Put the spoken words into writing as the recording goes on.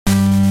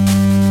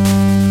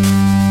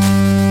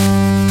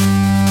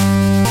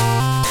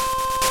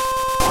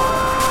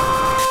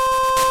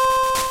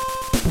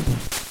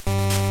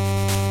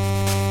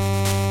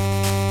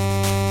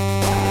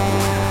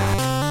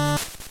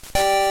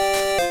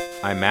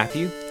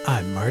Matthew.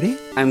 I'm Marty.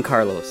 I'm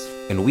Carlos.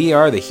 And we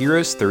are the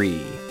Heroes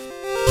 3.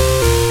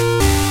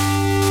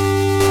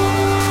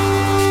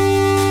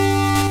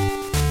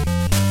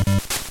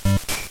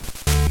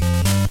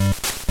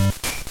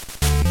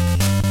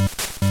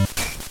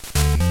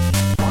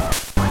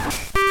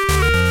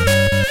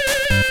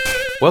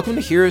 Welcome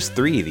to Heroes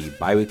 3, the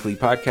bi-weekly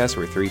podcast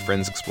where three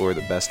friends explore the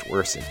best,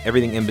 worst, and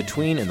everything in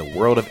between in the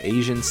world of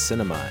Asian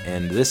cinema.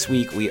 And this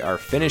week we are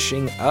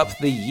finishing up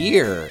the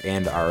year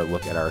and our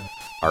look at our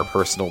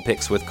personal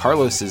picks with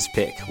Carlos's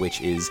pick,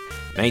 which is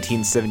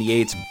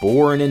 1978's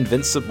Bourne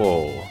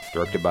Invincible,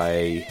 directed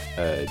by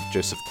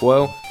Joseph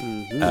Kuo,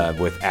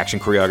 with action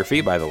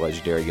choreography by the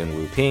legendary Yuen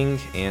Woo-ping,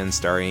 and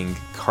starring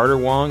Carter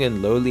Wong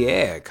and Lo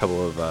Lieh,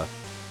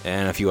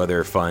 and a few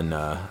other fun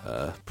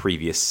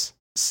previous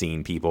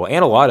seen people,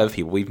 and a lot of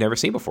people we've never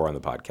seen before on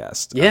the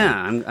podcast.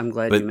 Yeah, I'm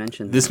glad you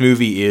mentioned this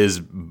movie.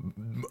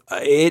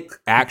 It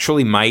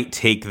actually might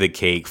take the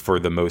cake for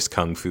the most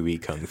kung fu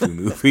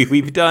movie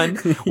we've done,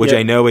 which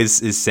I know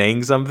is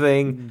saying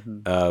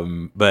something.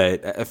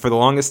 But for the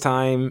longest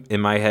time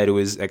in my head, it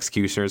was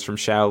Executioners from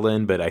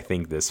Shaolin. But I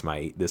think this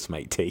might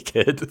take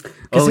it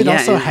because it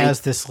also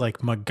has this like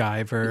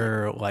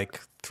MacGyver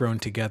thrown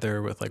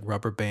together with like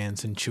rubber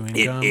bands and chewing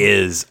gum. It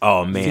is.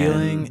 Oh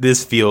man,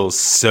 this feels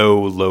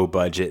so low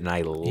budget, and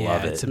I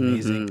love it. It's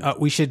amazing.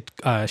 We should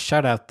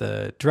shout out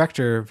the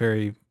director,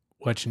 very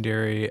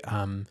legendary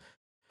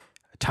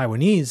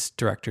Taiwanese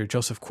director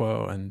Joseph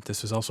Kuo, and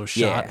this was also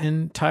shot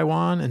in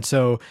Taiwan. And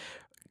so,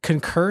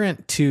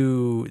 concurrent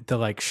to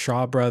the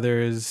Shaw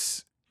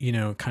Brothers,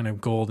 kind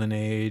of golden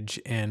age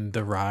and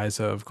the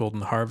rise of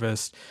Golden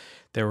Harvest,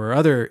 there were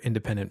other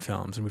independent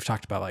films, and we've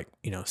talked about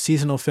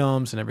seasonal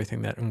films and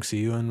everything that Ng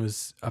Si-yuen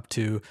was up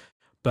to.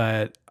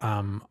 But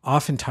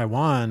off in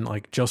Taiwan,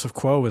 Joseph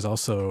Kuo was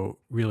also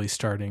really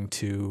starting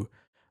to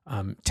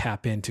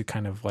tap into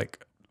kind of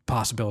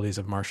possibilities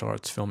of martial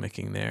arts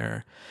filmmaking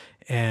there.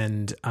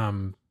 And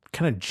kind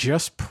of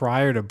just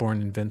prior to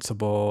Bourne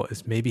Invincible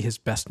is maybe his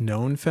best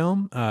known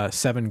film,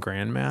 Seven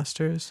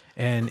Grandmasters.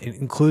 And it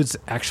includes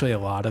actually a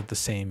lot of the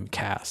same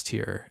cast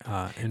here.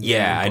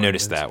 I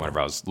noticed that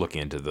whenever I was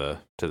looking into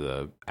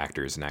the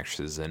actors and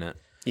actresses in it.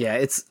 Yeah,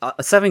 it's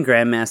Seven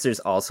Grandmasters,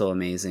 also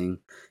amazing.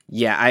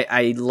 Yeah,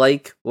 I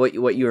like what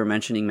you were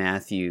mentioning,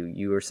 Matthew.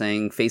 You were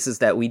saying faces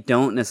that we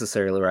don't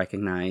necessarily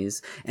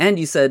recognize, and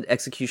you said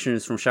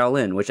Executioners from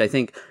Shaolin, which I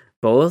think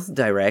both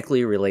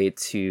directly relate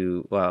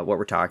to what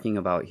we're talking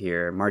about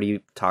here.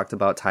 Marty talked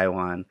about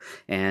Taiwan,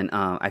 and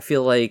I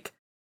feel like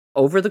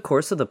over the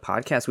course of the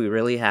podcast, we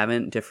really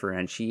haven't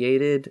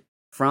differentiated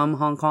from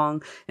Hong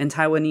Kong and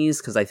Taiwanese,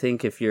 because I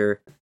think if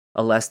you're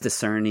a less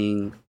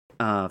discerning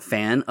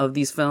fan of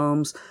these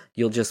films,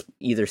 you'll just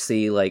either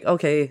see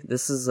okay,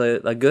 this is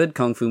a good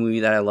kung fu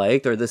movie that I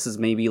liked, or this is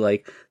maybe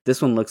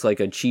this one looks like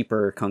a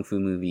cheaper kung fu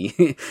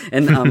movie.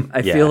 And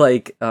I feel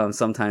like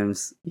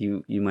sometimes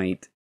you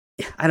might,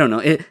 I don't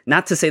know,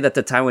 not to say that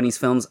the Taiwanese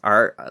films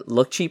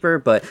look cheaper,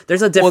 but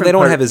there's a different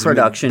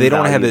production. They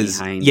don't have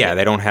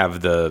they don't have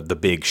the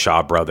big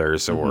Shaw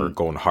Brothers or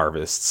Golden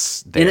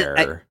Harvests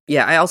there.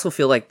 I also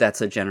feel like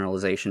that's a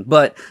generalization,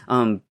 but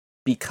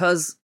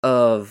because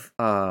of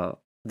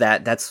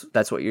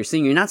that's what you're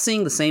seeing. You're not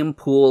seeing the same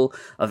pool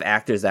of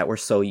actors that we're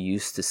so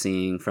used to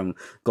seeing from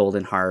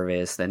Golden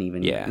Harvest and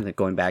even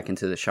going back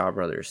into the Shaw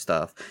Brothers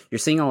stuff. You're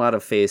seeing a lot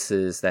of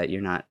faces that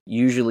you're not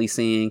usually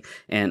seeing,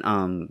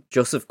 and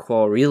Joseph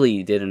Kuo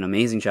really did an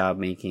amazing job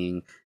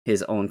making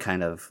his own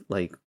kind of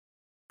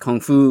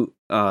kung fu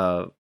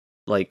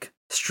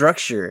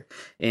structure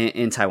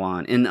in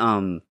Taiwan.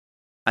 And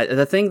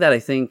the thing that I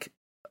think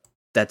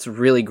that's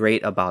really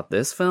great about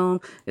this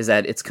film is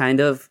that it's kind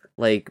of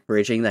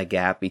bridging that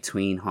gap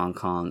between Hong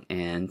Kong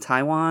and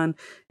Taiwan.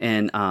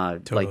 And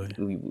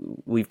totally.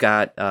 we've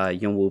got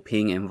Yuen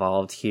Woo-ping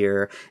involved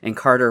here, and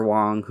Carter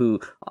Wong, who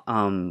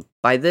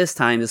by this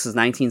time, this is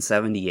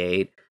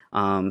 1978,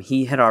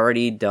 he had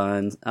already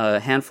done a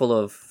handful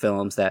of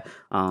films that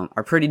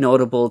are pretty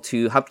notable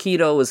too.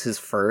 Hapkido was his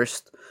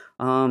first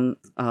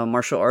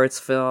martial arts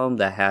film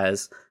that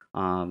has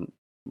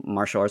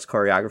martial arts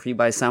choreography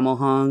by Sammo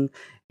Hung,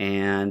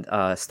 and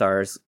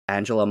stars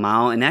Angela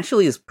Mao, and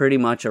actually is pretty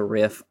much a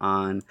riff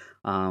on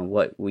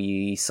what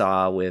we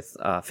saw with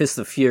Fist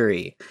of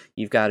Fury.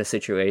 You've got a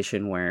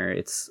situation where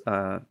it's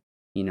the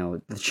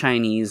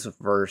Chinese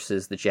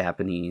versus the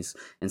Japanese,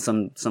 and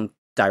some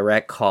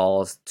direct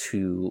calls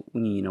to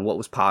what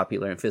was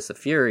popular in Fist of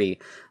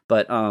Fury.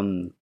 But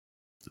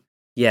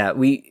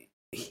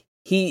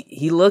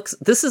he looks.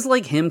 This is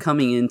him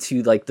coming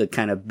into the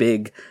kind of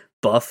big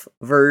buff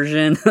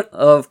version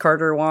of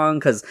Carter Wong,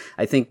 because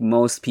I think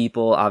most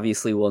people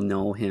obviously will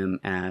know him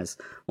as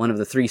one of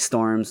the three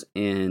Storms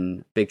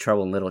in Big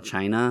Trouble in Little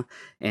China.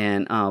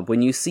 And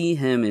when you see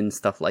him in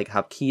stuff like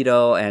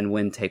Hapkido and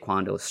When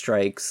Taekwondo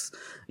Strikes,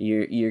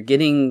 you're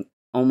getting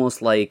almost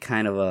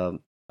kind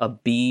of a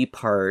B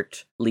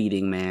part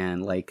leading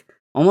man,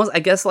 almost, I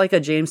guess, like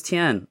a James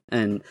Tien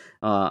in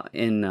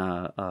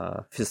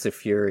Fist of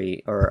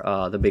Fury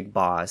or The Big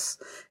Boss.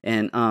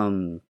 And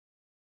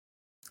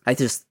I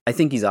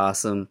think he's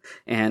awesome,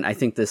 and I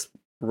think this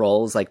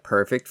role is like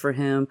perfect for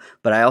him.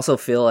 But I also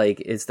feel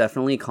like it's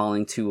definitely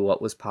calling to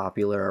what was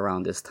popular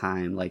around this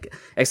time, like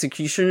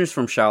Executioners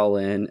from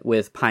Shaolin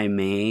with Pai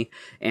Mei,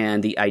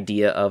 and the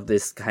idea of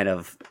this kind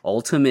of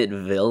ultimate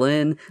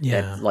villain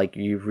that like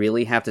you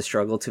really have to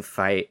struggle to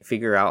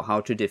figure out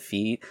how to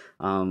defeat.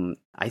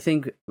 I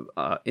think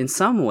in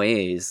some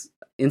ways,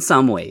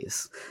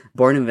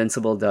 Born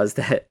Invincible does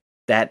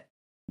that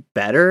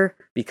better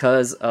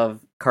because of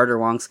Carter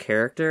Wong's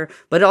character,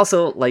 but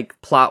also like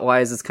plot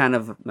wise it's kind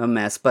of a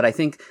mess. But I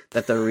think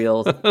that the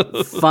real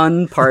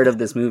fun part of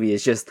this movie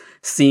is just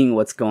seeing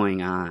what's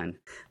going on.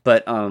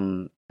 But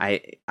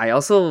I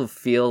also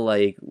feel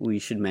like we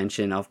should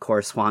mention, of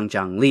course, Huang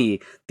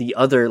Zhangli, the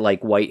other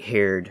like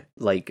white-haired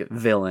like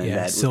villain,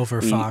 that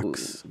Silver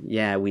Fox.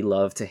 We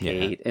love to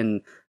hate.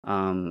 And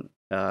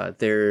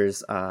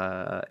there's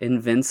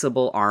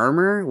Invincible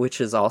Armor, which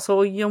is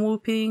also Yuen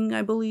Woo-ping,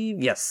 I believe.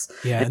 Yes.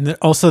 Yeah, and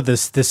also the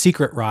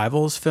Secret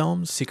Rivals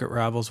films, Secret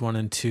Rivals 1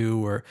 and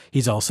 2, where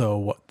he's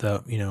also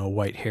the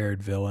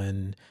white-haired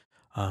villain.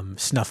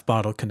 Snuff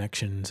Bottle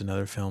Connections,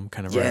 another film,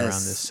 kind of right around the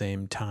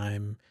same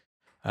time.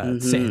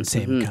 Same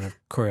kind of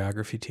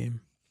choreography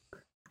team.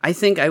 I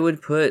think I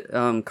would put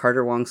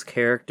Carter Wong's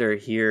character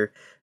here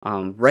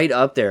right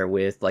up there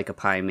with like a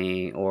Pai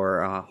Mei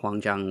or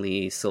Huang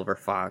Zhangli, Silver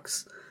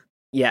Fox.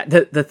 Yeah,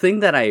 the thing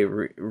that I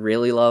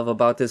really love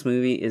about this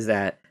movie is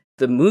that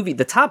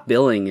the top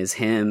billing is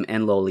him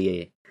and Lo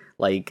Lieh.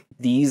 Like,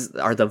 these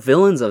are the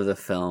villains of the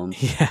film.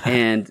 Yeah.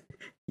 And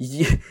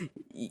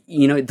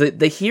you know,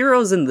 the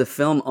heroes in the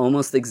film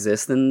almost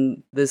exist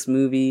in this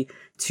movie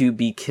to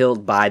be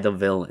killed by the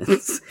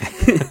villains.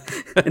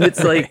 And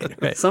it's like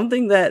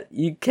something that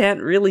you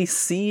can't really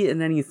see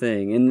in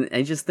anything. And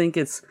I just think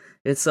it's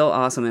so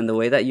awesome. And the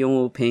way that Yuen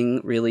Woo-ping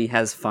really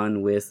has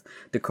fun with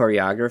the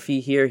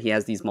choreography here, he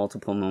has these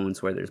multiple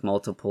moments where there's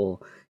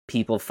multiple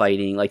people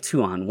fighting, like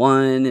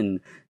 2-on-1 and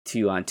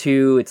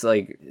 2-on-2. It's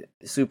like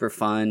super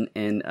fun.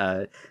 And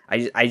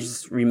I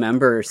just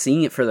remember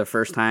seeing it for the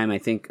first time. I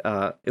think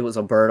it was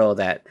Alberto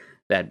that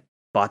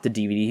bought the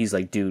DVD. He's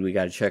like, dude, we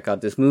got to check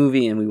out this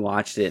movie. And we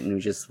watched it, and we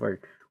just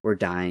were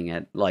dying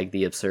at like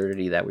the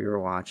absurdity that we were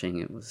watching.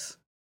 It was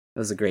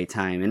a great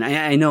time. And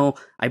I know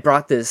I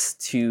brought this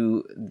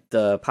to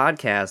the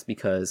podcast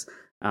because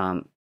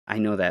I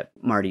know that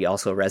Marty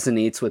also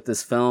resonates with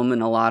this film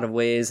in a lot of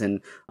ways,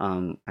 and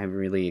I'm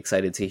really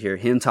excited to hear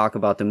him talk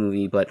about the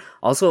movie. But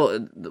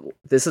also,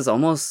 this is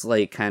almost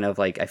like kind of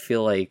like, I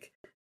feel like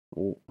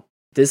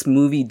this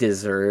movie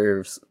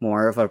deserves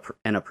more of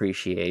an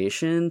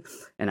appreciation,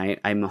 and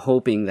I'm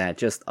hoping that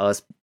just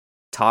us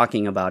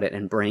talking about it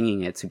and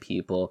bringing it to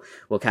people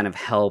will kind of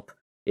help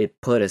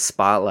it put a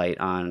spotlight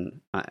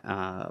on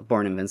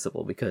Born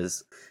Invincible,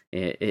 because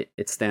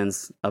it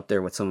stands up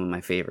there with some of my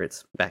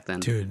favorites back then.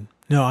 Dude,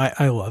 no,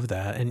 I love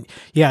that. And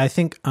yeah, I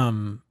think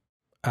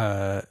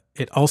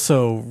it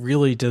also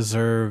really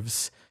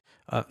deserves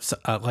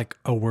like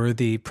a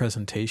worthy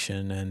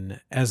presentation. And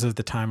as of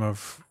the time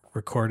of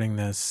recording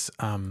this,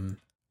 I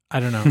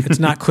don't know, it's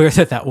not clear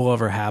that will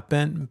ever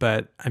happen,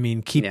 but I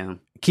mean,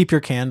 keep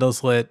your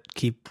candles lit,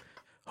 keep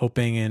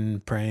hoping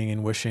and praying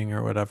and wishing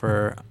or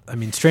whatever. I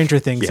mean, stranger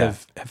things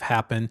have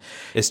happened.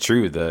 It's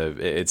true.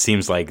 It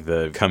seems like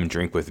the Come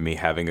Drink With Me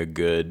having a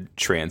good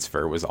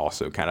transfer was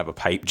also kind of a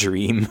pipe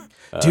dream.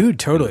 Dude,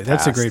 totally.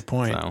 That's a great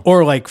point. So.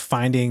 Or like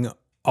finding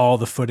all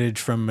the footage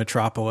from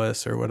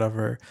Metropolis or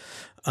whatever.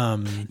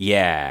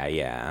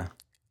 Yeah.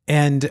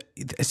 And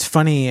it's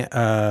funny,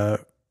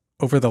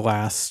 over the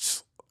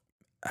last,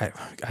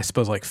 I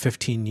suppose like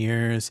 15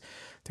 years,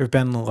 there have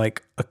been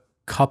like a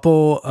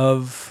couple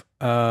of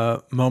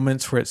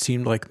moments where it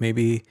seemed like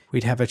maybe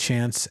we'd have a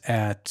chance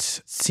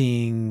at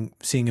seeing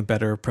a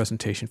better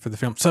presentation for the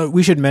film. So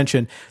we should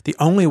mention the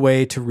only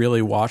way to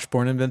really watch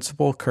Born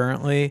Invincible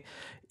currently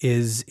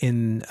is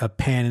in a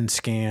pan and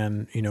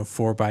scan,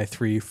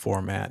 4:3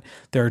 format.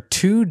 There are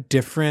two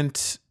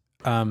different,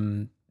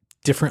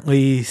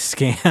 differently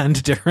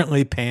scanned,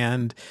 differently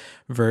panned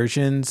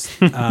versions.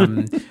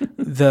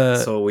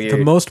 So weird.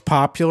 The most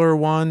popular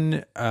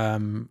one,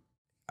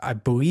 I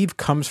believe,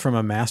 comes from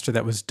a master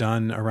that was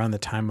done around the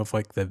time of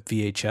like the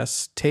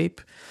VHS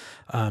tape.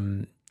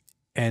 And,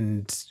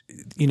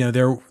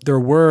 there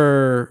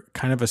were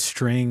kind of a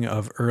string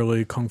of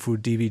early Kung Fu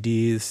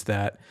DVDs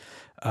that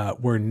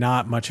were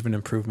not much of an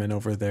improvement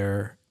over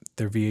their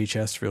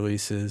VHS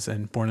releases.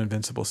 And Born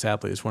Invincible,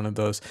 sadly, is one of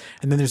those.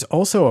 And then there's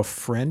also a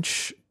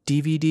French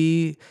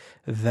DVD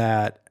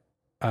that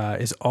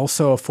is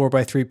also a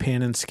 4:3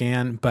 pan and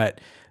scan, but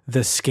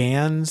the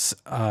scans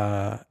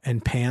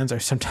and pans are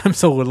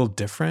sometimes a little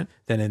different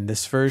than in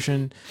this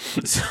version.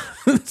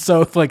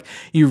 So if like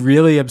you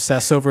really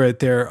obsess over it,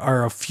 there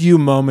are a few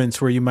moments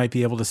where you might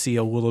be able to see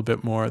a little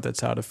bit more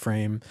that's out of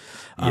frame.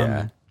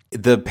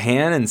 The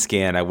pan and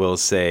scan, I will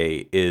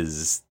say,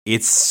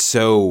 it's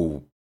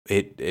so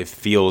it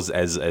feels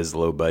as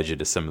low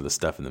budget as some of the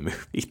stuff in the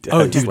movie does.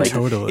 Oh, dude, like,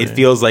 totally. It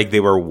feels like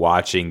they were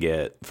watching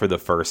it for the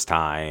first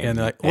time, and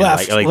they're like,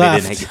 left.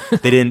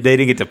 They didn't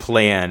get to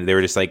plan. They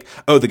were just like,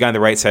 oh, the guy on the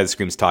right side of the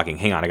screen's talking.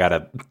 Hang on, I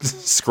gotta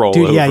scroll.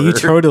 Dude, over. yeah, you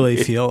totally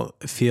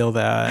feel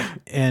that,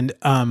 and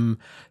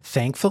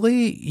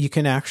thankfully, you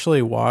can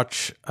actually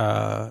watch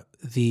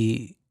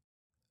the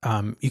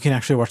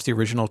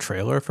original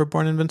trailer for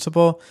Born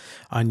Invincible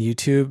on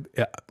YouTube.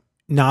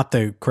 Not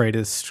the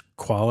greatest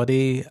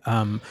quality,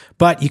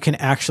 but you can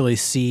actually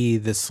see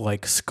this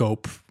like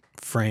scope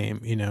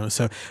frame,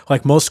 so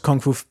like most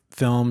kung fu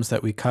films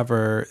that we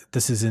cover,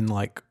 this is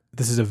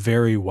a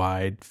very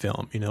wide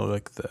film,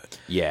 like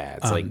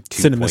it's like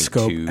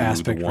CinemaScope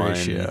aspect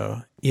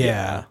ratio.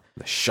 Yeah.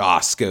 The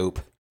Shaw scope.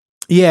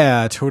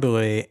 Yeah,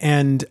 totally.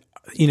 And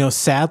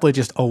sadly,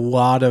 just a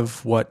lot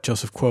of what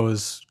Joseph Kuo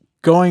is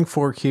going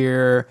for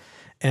here,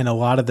 and a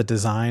lot of the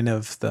design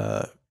of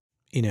the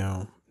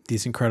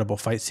these incredible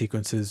fight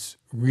sequences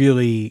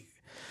really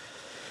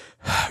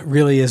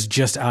is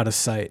just out of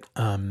sight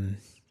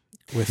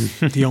with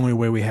the only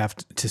way we have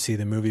to see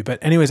the movie.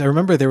 But anyways, I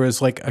remember there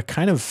was like a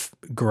kind of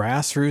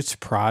grassroots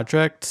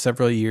project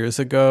several years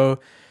ago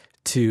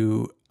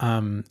to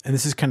and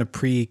this is kind of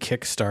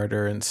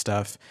pre-Kickstarter and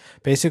stuff.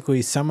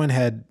 Basically, someone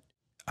had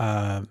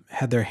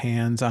their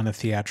hands on a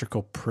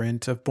theatrical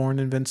print of Born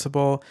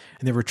Invincible,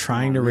 and they were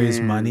trying to raise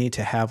money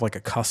to have like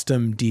a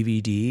custom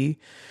DVD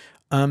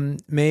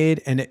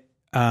made. And it,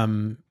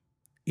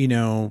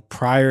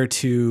 prior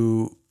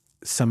to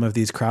some of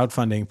these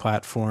crowdfunding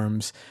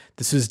platforms,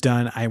 this was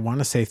done, I want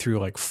to say, through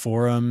like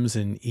forums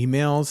and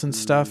emails and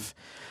stuff.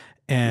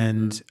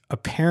 And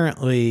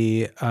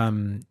apparently,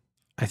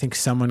 I think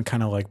someone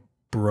kind of like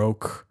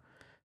broke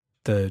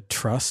the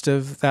trust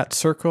of that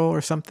circle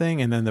or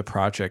something, and then the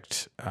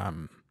project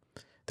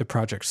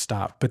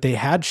stopped. But they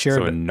had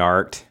shared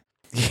narked.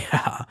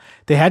 Yeah,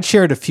 they had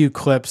shared a few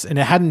clips, and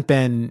it hadn't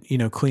been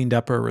cleaned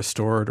up or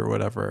restored or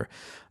whatever,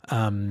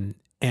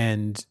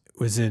 and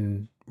was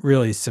in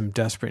really some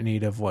desperate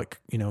need of like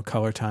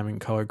color timing,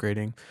 color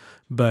grading.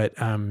 But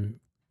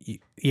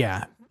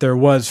yeah, there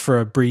was for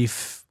a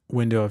brief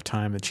window of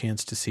time a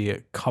chance to see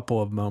a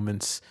couple of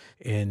moments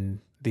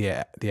in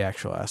the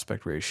actual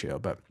aspect ratio.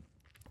 But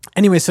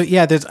anyway, so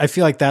yeah, I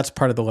feel like that's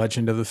part of the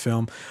legend of the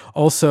film.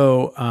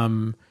 Also,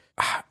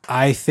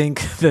 I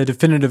think the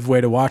definitive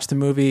way to watch the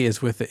movie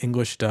is with the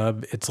English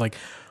dub. It's like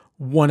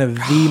one of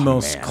the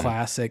most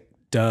classic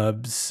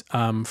dubs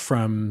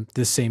from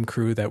the same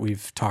crew that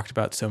we've talked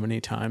about so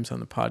many times on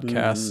the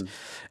podcast.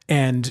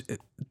 And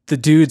the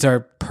dudes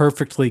are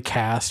perfectly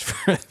cast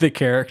for the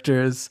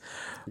characters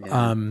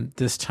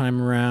this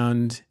time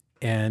around.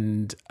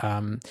 And,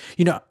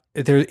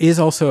 there is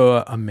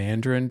also a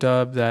Mandarin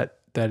dub that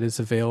is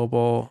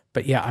available,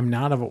 but yeah, I'm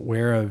not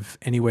aware of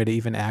any way to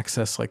even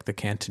access like the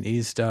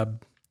Cantonese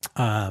dub.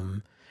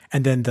 And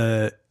then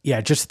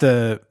just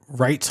the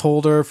rights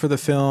holder for the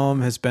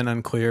film has been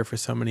unclear for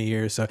so many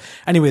years. So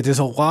anyway, there's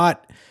a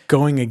lot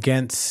going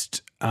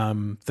against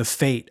the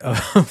fate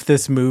of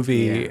this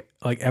movie,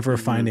 like ever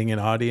finding an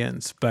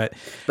audience. But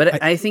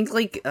I think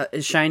like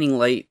a shining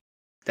light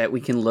that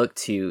we can look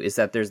to is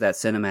that there's that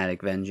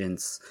Cinematic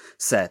Vengeance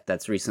set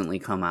that's recently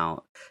come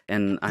out.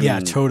 And I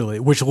mean, totally.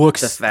 Which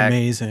looks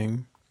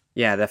amazing.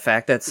 Yeah, the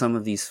fact that some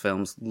of these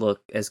films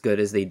look as good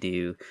as they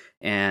do,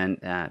 and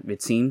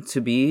it seemed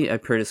to be a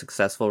pretty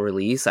successful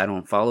release. I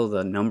don't follow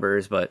the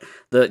numbers, but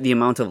the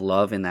amount of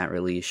love in that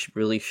release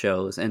really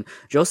shows. And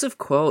Joseph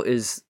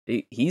Kuo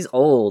he's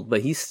old, but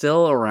he's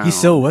still around. He's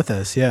still with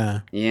us,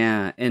 yeah.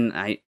 Yeah, and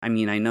I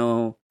mean, I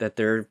know that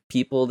there are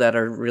people that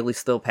are really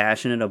still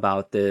passionate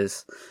about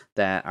this,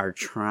 that are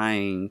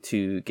trying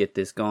to get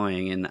this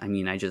going. And I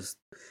mean,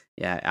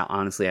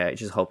 honestly, I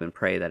just hope and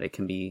pray that it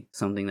can be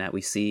something that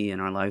we see in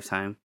our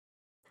lifetime.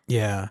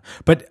 Yeah.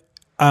 But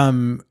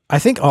I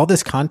think all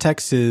this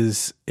context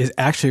is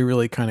actually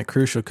really kind of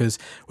crucial, because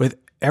with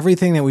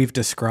everything that we've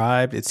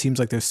described, it seems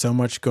like there's so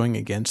much going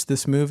against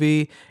this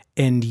movie.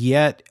 And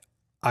yet,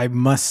 I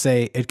must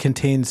say, it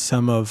contains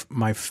some of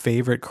my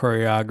favorite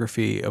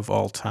choreography of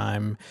all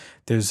time.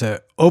 There's an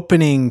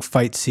opening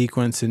fight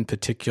sequence in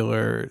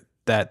particular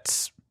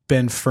that's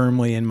been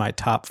firmly in my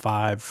top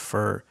 5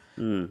 for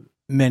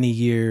many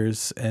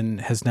years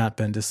and has not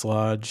been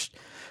dislodged.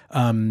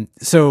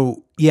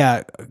 So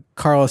yeah,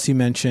 Carlos, you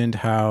mentioned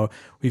how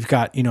we've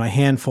got, a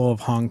handful of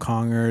Hong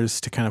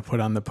Kongers to kind of put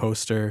on the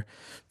poster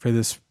for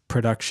this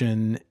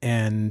production.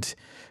 And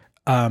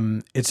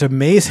it's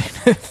amazing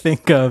to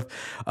think of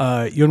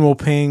Yuen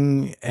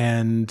Woo-ping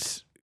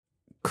and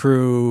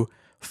crew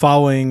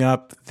following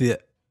up the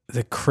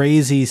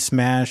crazy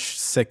smash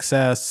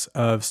success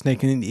of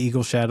Snake and the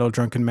Eagle Shadow,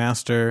 Drunken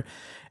Master.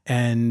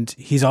 And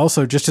he's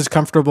also just as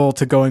comfortable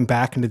to going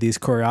back into these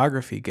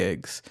choreography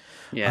gigs.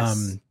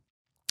 Yes.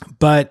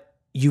 But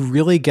you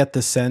really get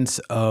the sense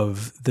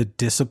of the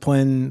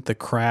discipline, the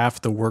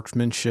craft, the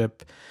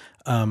workmanship,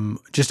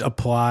 just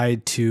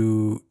applied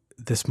to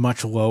this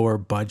much lower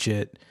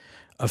budget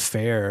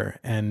affair.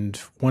 And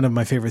one of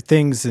my favorite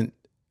things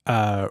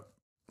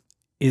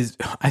is,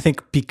 I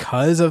think,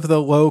 because of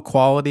the low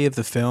quality of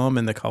the film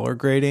and the color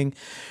grading,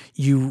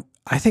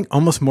 I think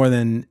almost more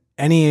than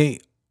any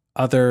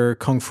other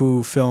kung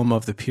fu film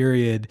of the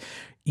period,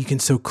 you can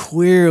so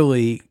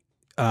clearly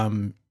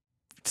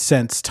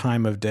sense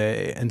time of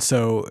day. And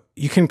so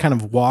you can kind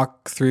of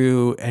walk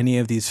through any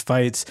of these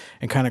fights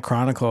and kind of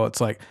chronicle. It's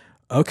like,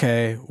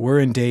 okay, we're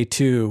in day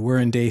 2, we're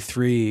in day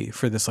 3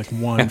 for this like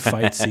one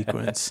fight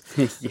sequence.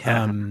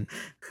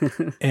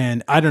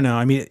 And I don't know.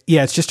 I mean,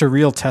 yeah, it's just a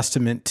real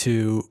testament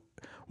to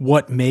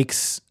what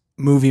makes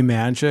movie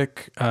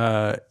magic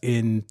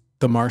in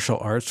the martial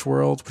arts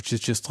world, which is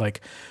just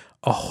like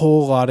a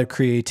whole lot of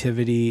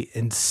creativity,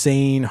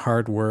 insane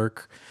hard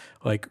work,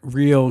 like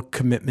real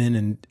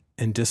commitment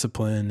and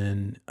discipline.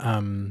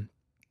 And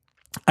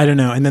I don't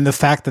know. And then the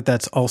fact that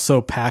that's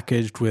also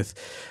packaged with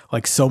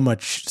like so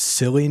much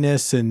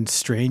silliness and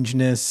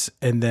strangeness,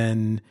 and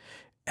then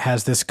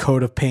has this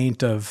coat of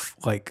paint of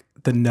like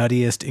the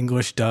nuttiest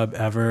English dub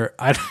ever.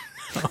 I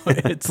don't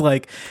know. It's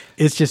like,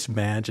 it's just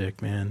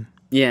magic, man.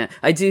 Yeah,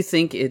 I do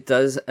think it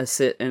does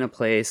sit in a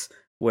place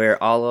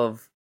where all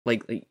of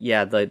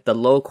the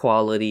low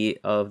quality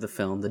of the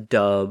film, the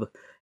dub,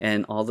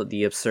 and all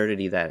the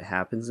absurdity that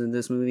happens in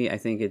this movie, I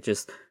think it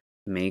just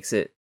makes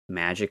it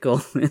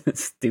magical in a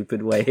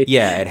stupid way.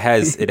 Yeah,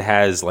 it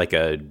has like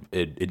an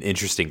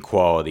interesting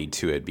quality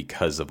to it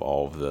because of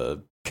all of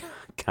the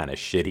kind of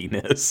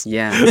shittiness.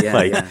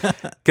 Yeah,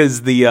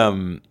 because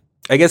the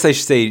I guess I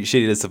should say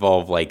shittiness of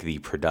all of like the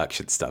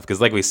production stuff,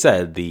 because like we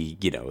said, the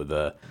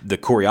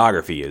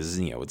choreography is,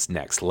 it's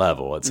next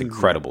level. It's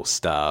incredible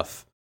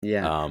stuff.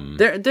 Yeah.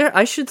 There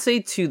I should say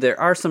too, there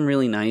are some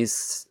really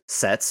nice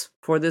sets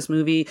for this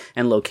movie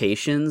and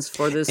locations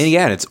for this. And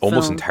yeah, and it's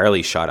almost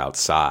entirely shot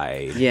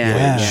outside.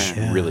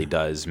 Which really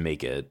does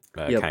make it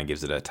kind of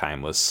gives it a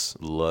timeless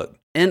look.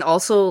 And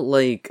also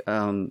like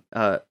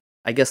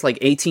I guess like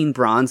 18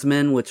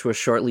 Bronzemen, which was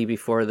shortly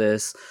before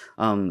this.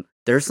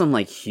 There's some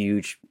like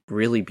huge,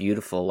 really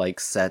beautiful like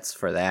sets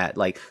for that.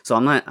 Like, so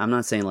I'm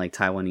not saying like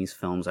Taiwanese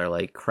films are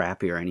like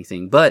crappy or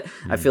anything, but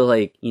I feel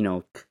like,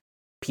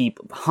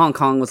 Hong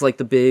Kong was like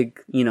the big,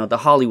 the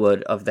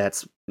Hollywood of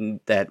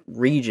that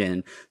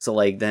region. So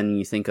like then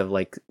you think of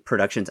like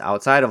productions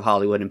outside of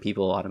Hollywood and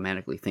people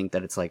automatically think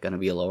that it's like going to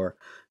be a lower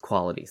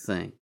quality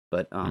thing.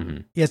 But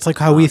yeah, it's like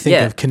how we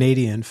think of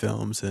Canadian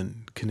films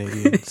and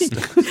Canadian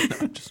stuff.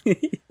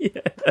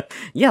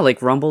 Yeah,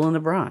 like Rumble in the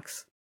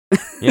Bronx.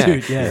 Yeah,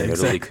 dude,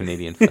 exactly.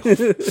 Canadian film.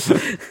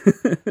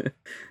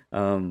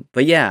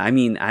 But yeah, I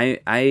mean,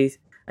 I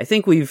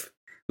think we've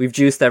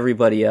juiced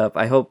everybody up.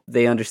 I hope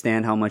they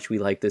understand how much we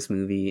like this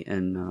movie,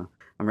 and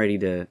I'm ready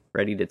to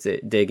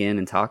dig in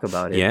and talk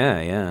about it.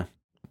 Yeah.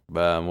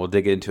 We'll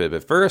dig into it,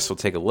 but first we'll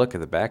take a look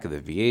at the back of the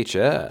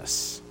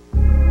VHS.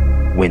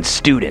 When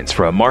students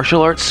from a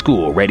martial arts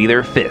school ready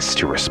their fists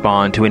to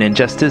respond to an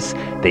injustice,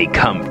 they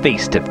come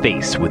face to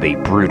face with a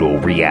brutal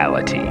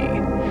reality.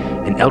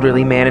 An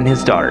elderly man and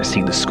his daughter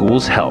seek the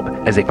school's help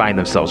as they find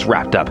themselves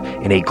wrapped up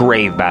in a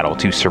grave battle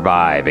to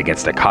survive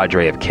against a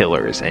cadre of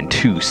killers and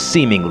 2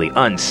 seemingly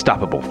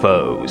unstoppable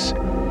foes.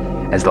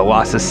 As the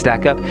losses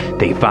stack up,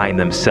 they find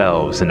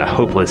themselves in a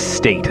hopeless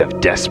state of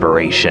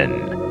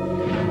desperation.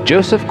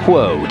 Joseph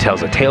Kuo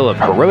tells a tale of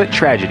heroic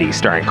tragedy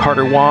starring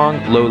Carter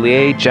Wong, Lo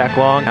Lieh, Jack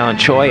Long, Alan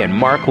Choi, and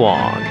Mark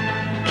Long.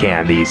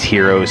 Can these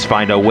heroes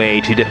find a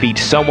way to defeat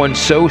someone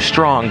so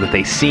strong that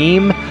they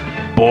seem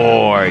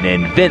born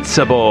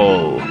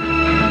invincible?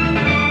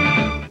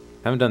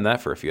 Haven't done that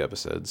for a few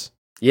episodes.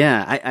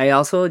 Yeah, I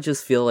also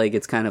just feel like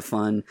it's kind of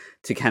fun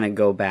to kind of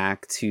go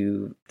back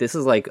to, this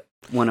is like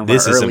one of our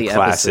early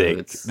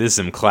episodes. This is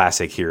some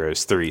classic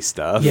Heroes 3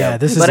 stuff. Yeah,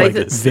 this is like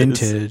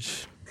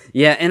vintage.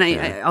 Yeah, and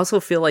I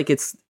also feel like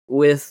it's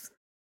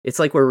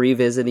like we're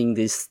revisiting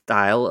this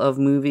style of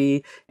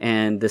movie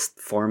and this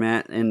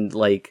format, and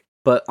like,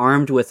 but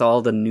armed with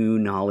all the new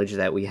knowledge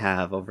that we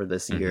have over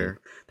this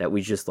year that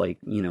we just like,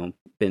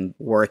 been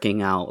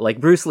working out. Like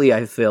Bruce Lee,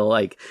 I feel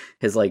like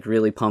has like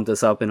really pumped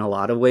us up in a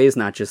lot of ways,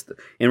 not just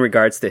in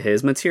regards to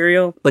his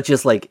material, but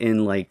just like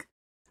in like,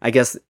 I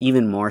guess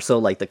even more so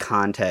like the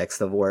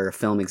context of where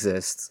film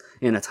exists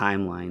in a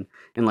timeline.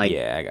 And like,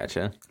 yeah, I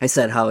gotcha. I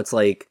said how it's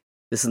like,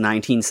 this is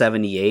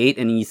 1978,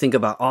 and you think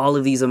about all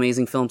of these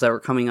amazing films that were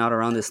coming out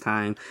around this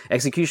time.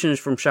 Executioners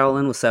from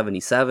Shaolin was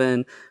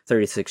 77,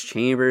 36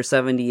 Chambers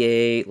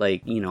 78,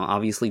 like,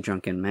 obviously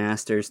Drunken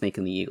Master, Snake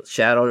and the Eagle's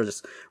Shadow,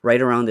 just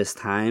right around this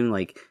time.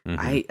 Like,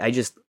 I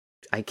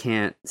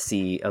can't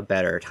see a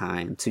better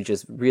time to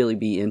just really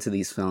be into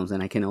these films,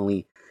 and I can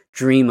only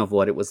dream of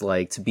what it was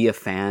like to be a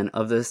fan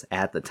of this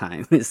at the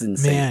time. It's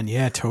insane. Man,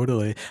 yeah,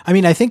 totally. I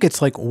mean, I think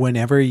it's like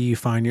whenever you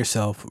find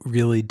yourself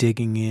really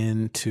digging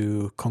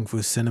into Kung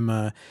Fu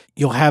cinema,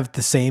 you'll have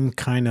the same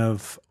kind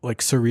of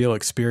like surreal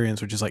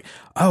experience, which is like,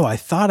 oh, I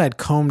thought I'd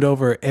combed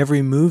over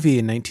every movie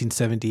in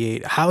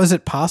 1978. How is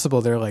it possible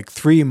there are like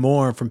 3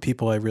 more from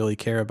people I really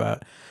care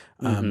about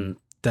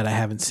that I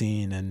haven't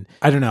seen? And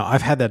I don't know,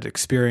 I've had that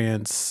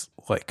experience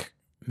like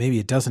maybe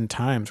a dozen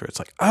times where it's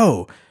like,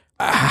 oh,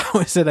 how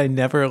is it I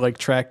never like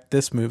tracked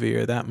this movie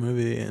or that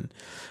movie? And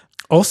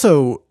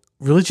also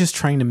really just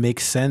trying to make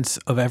sense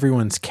of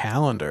everyone's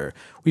calendar.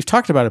 We've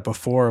talked about it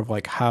before of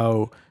like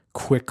how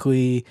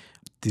quickly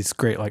these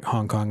great like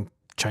Hong Kong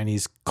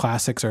Chinese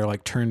classics are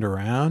like turned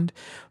around,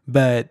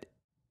 but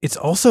it's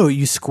also,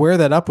 you square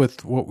that up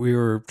with what we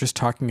were just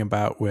talking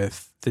about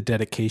with the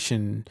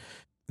dedication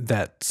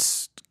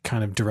that's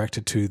kind of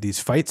directed to these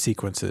fight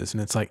sequences.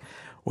 And it's like,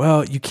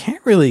 well, you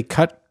can't really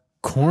cut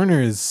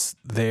corners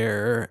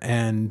there.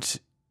 And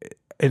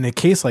in a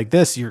case like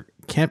this, you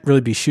can't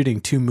really be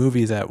shooting 2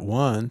 movies at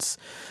once.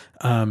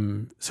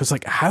 So it's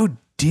like, how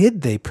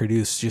did they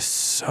produce just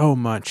so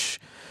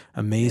much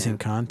amazing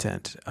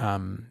content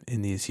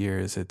in these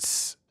years?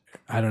 It's,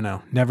 I don't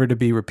know, never to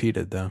be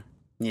repeated though.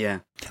 Yeah.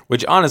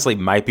 Which honestly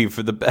might be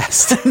for the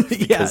best,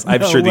 because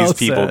I'm sure these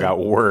people got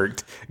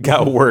worked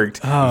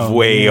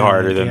way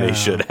harder than they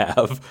should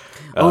have.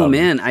 Oh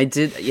man,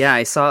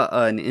 I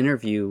saw an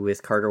interview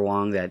with Carter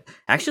Wong that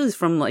actually is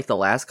from like the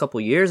last couple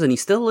years, and he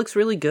still looks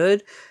really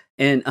good.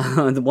 And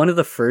one of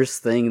the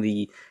first thing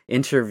the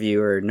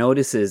interviewer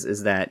notices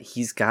is that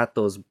he's got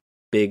those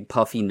big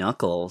puffy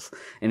knuckles,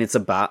 and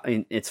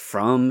it's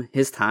from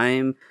his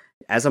time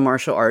as a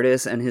martial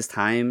artist and his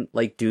time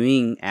like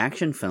doing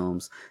action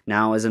films.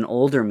 Now as an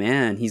older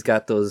man, he's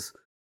got those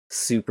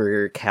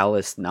super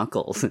calloused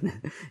knuckles.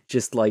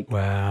 Just like,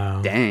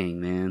 wow, dang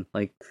man,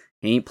 like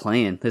he ain't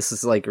playing. This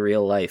is like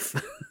real life.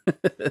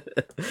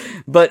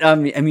 But I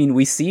mean,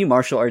 we see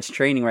martial arts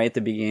training right at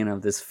the beginning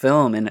of this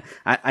film, and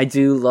I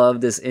do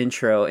love this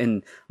intro.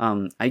 And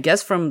I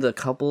guess from the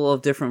couple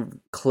of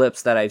different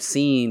clips that I've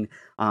seen,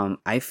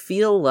 I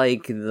feel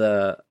like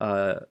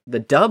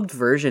the dubbed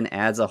version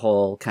adds a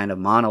whole kind of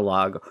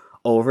monologue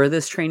over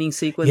this training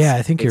sequence. Yeah,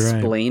 I think you're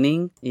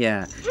explaining.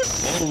 Yeah.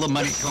 All the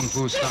many kung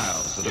fu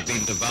styles that have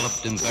been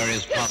developed in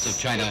various parts of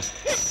China,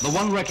 the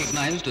one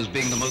recognized as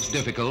being the most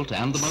difficult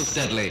and the most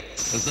deadly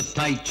is the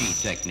Tai Chi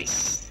technique.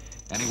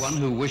 Anyone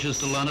who wishes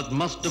to learn it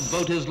must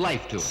devote his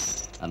life to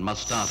it and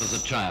must start as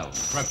a child,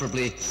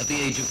 preferably at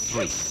the age of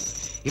 3.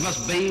 He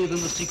must bathe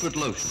in the secret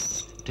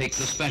lotions, take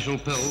the special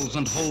pills,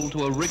 and hold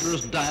to a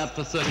rigorous diet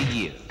for 30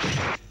 years.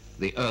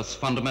 The Earth's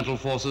fundamental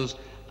forces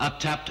are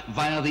tapped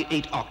via the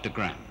 8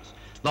 octograms.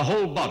 The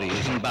whole body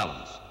is in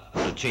balance.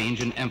 A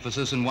change in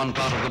emphasis in one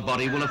part of the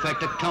body will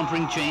affect a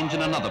countering change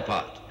in another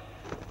part.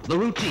 The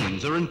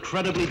routines are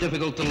incredibly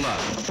difficult to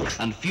learn,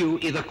 and few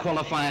either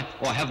qualify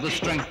or have the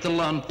strength to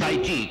learn Tai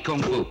Chi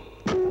Kung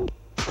Fu.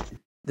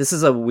 This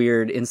is a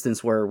weird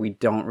instance where we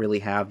don't really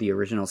have the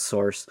original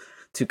source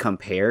to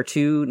compare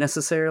to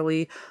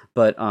necessarily,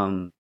 but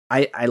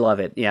I love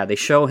it. Yeah, they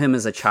show him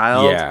as a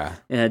child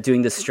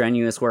doing this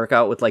strenuous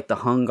workout with like the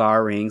Hung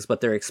Gar rings, but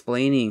they're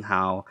explaining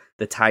how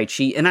the Tai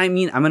Chi, and I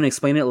mean, I'm going to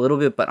explain it a little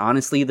bit, but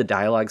honestly, the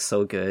dialogue's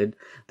so good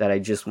that I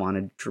just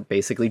want to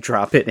basically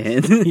drop it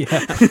in.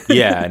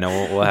 Yeah, no,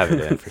 we'll have it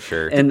in for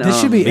sure. And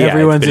this should be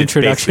everyone's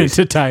introduction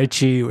to Tai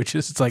Chi, which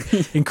is like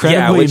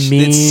incredibly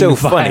mean, it's so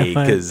funny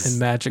and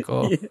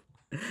magical.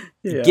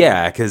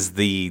 Yeah, because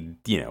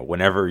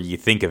whenever you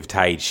think of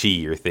Tai Chi,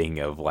 you're thinking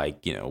of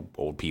like,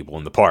 old people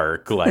in the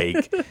park,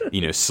 like,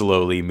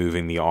 slowly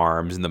moving the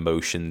arms and the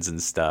motions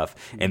and stuff.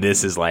 And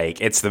this is like,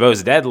 it's the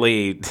most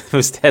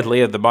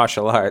deadly of the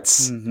martial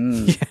arts.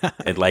 Mm-hmm. Yeah.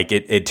 And like,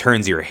 it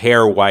turns your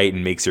hair white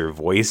and makes your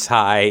voice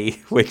high,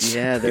 which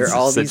there are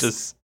all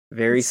these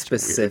very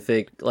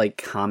specific like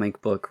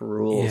comic book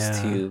rules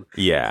to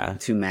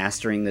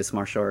mastering this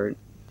martial art.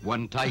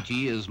 When Tai Chi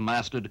is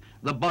mastered,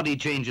 the body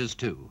changes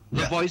too.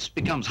 The voice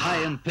becomes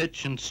high in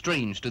pitch and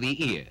strange to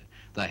the ear.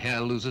 The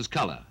hair loses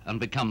color and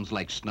becomes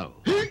like snow.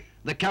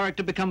 The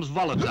character becomes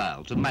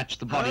volatile to match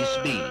the body's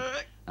speed.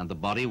 And the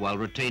body, while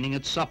retaining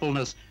its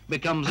suppleness,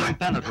 becomes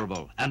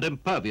impenetrable and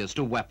impervious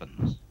to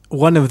weapons.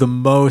 One of the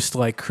most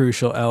like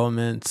crucial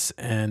elements,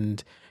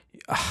 and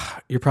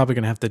you're probably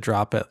going to have to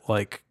drop it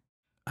like,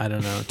 I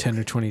don't know, 10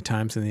 or 20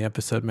 times in the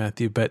episode,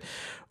 Matthew, but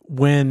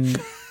when...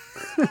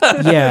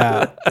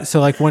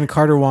 so like when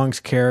Carter Wong's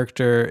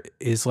character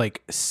is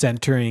like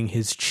centering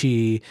his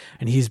chi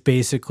and he's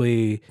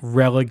basically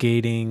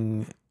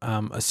relegating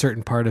a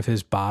certain part of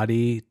his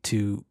body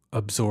to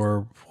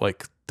absorb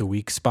like the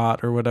weak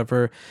spot or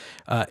whatever,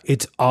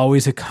 it's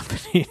always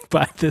accompanied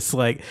by this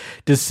like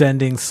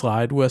descending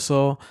slide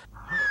whistle.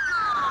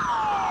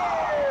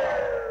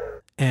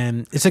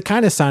 And it's a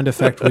kind of sound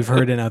effect we've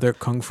heard in other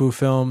kung fu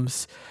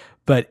films,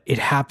 but it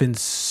happens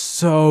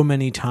so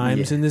many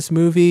times in this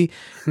movie,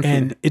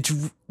 and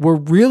we're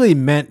really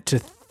meant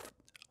to,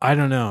 I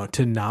don't know,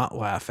 to not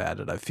laugh at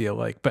it, I feel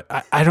like. But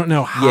I don't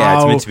know how... Yeah,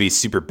 it's meant to be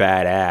super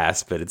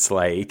badass, but it's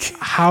like...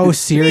 How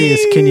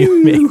serious can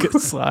you make a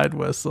slide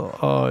whistle?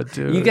 Oh,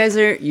 dude. You guys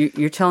are...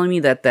 You're telling me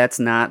that that's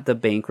not the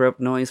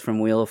bankrupt noise from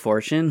Wheel of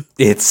Fortune?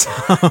 It's...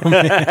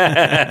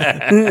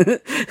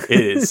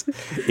 It is.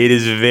 It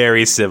is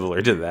very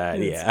similar to that,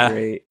 It's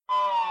great.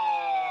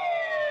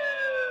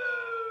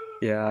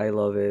 Yeah, I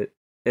love it.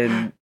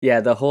 And yeah,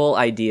 the whole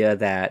idea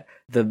that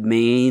the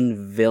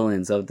main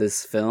villains of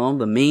this film,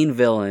 the main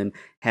villain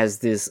has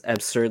this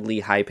absurdly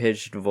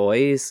high-pitched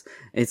voice.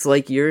 It's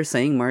like you're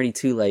saying, Marty,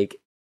 too, like,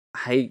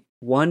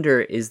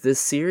 wonder, is this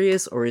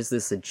serious or is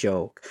this a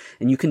joke?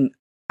 And you can,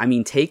 I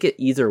mean, take it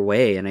either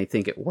way, and I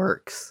think it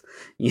works.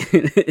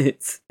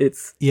 It's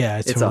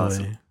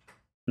totally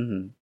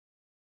awesome.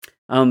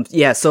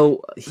 Yeah.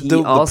 So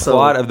the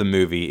plot of the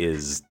movie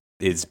is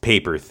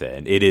paper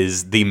thin. It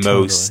is the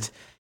most.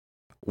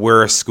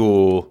 We're a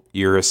school,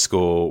 you're a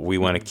school, we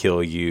want to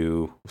kill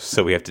you,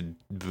 so we have to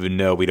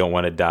know we don't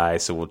want to die,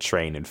 so we'll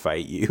train and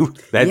fight you.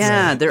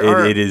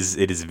 It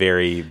is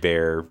very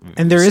bare.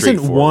 And there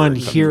isn't one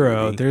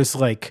hero. There's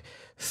like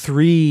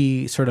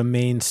 3 sort of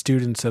main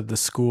students of the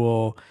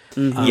school.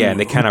 And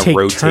they kind of take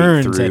rotate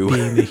turns through at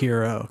being the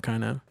hero,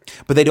 kind of.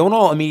 But they don't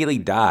all immediately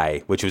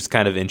die, which was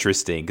kind of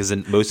interesting because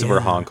in most of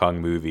our Hong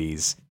Kong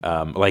movies,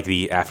 like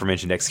the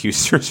aforementioned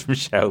Executioners from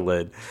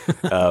Shaolin,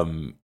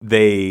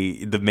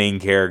 the main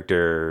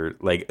character,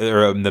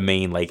 or the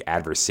main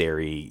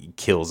adversary,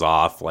 kills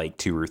off like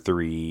 2 or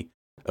 3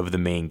 of the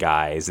main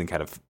guys and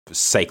kind of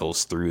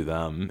cycles through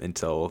them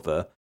until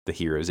the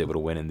hero is able to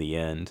win in the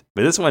end.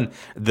 But this one,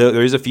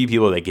 there's a few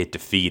people that get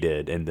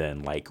defeated and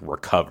then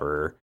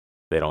recover.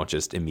 They don't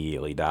just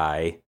immediately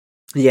die.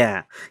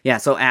 Yeah.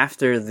 So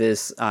after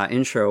this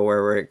intro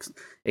where we're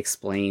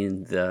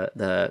explain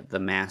the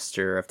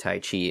master of Tai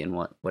Chi and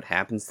what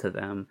happens to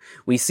them,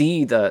 we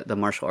see the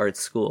martial arts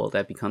school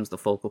that becomes the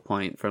focal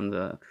point from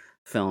the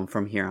film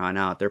from here on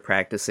out. They're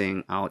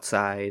practicing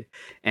outside,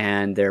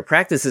 and their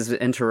practice is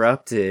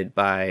interrupted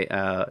by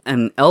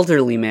an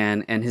elderly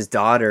man and his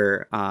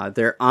daughter.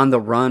 They're on the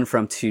run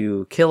from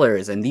 2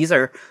 killers, and these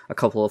are a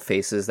couple of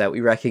faces that we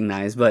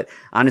recognize, but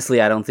honestly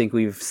I don't think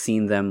we've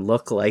seen them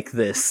look like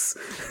this.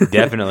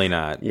 Definitely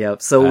not.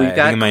 Yep. So we've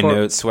got in my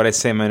notes, what I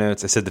say in my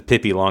notes, I said the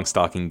Pippi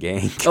Longstocking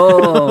gang.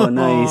 Oh,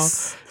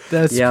 nice.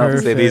 That's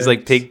perfect. They have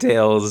these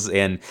pigtails,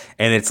 and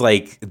it's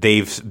like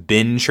they've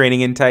been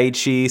training in Tai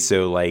Chi,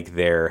 so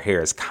their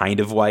hair is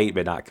kind of white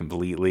but not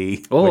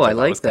completely. Oh, I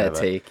like that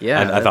take.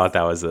 I thought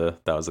that was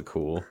a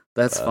cool.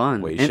 That's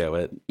fun way to show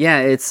it. Yeah,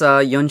 it's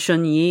Yun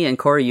Chun-yi and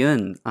Corey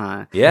Yun.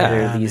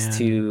 They're these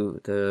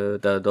 2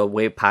 the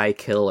Wei Pai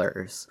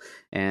killers,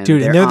 and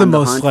dude, they're the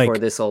most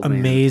this old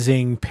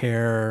amazing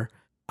pair.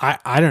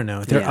 I don't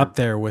know. They're up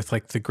there with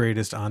the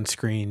greatest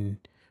on-screen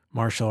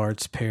martial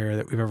arts pair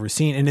that we've ever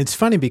seen. And it's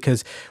funny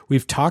because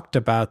we've talked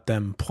about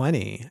them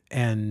plenty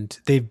and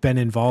they've been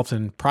involved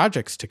in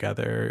projects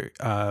together.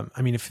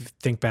 I mean, if you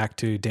think back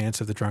to Dance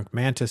of the Drunk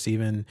Mantis,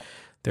 even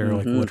they're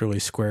literally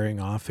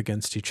squaring off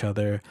against each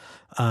other.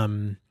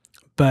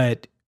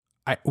 But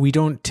we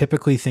don't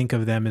typically think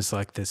of them as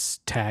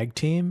this tag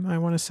team, I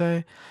want to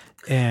say.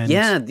 And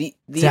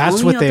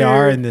that's what they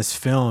are in this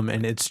film.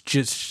 And it's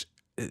just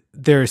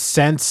their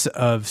sense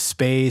of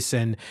space,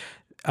 and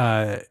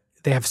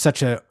they have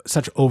such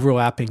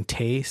overlapping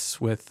tastes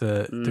with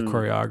the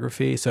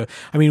choreography. So,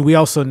 I mean, we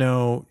also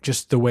know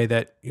just the way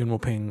that Yuen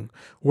Woo-ping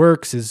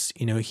works is,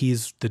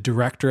 he's the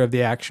director of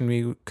the action,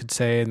 we could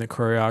say, and the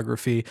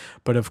choreography.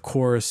 But of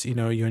course,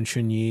 Yuen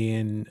Chun-yi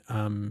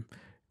and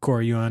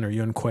Corey Yuen, or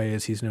Yuen Kwai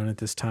as he's known at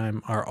this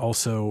time, are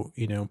also,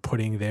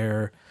 putting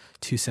their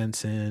 2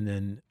 cents in.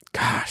 And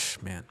gosh,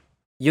 man.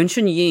 Yuen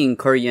Chun-yi and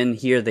Corey Yuen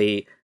here,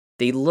 they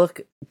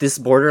look this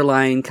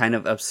borderline kind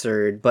of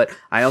absurd, but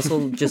I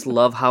also just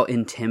love how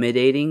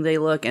intimidating they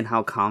look and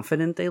how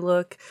confident they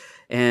look.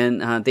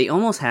 And they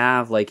almost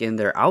have, in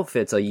their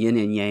outfits, a yin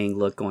and yang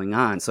look going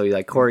on.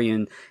 So, Corey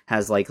Yuen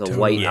has, the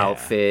white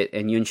outfit,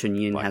 and Yuen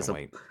Chun-yi has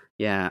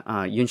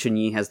Yuen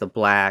Chun-yi has the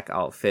black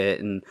outfit.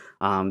 And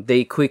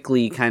they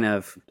quickly kind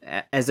of,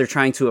 as they're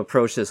trying to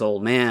approach this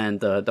old man,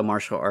 the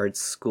martial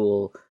arts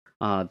school,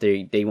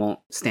 they won't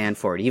stand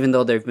for it. Even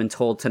though they've been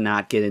told to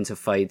not get into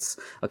fights,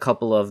 a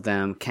couple of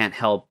them can't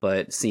help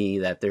but see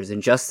that there's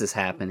injustice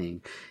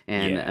happening.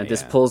 And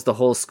this pulls the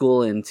whole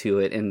school into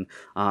it. And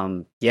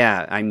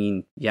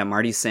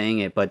Marty's saying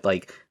it, but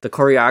the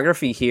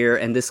choreography here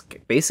and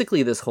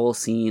this whole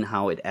scene,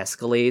 how it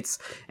escalates,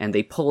 and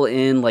they pull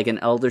in an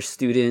elder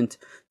student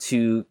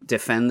to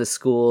defend the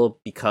school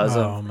because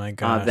of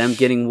them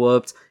getting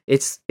whooped.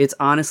 It's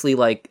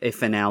honestly a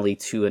finale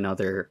to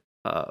another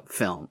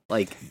film.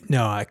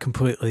 No, I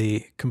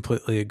completely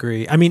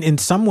agree. I mean, in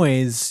some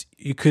ways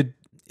it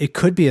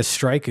could be a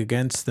strike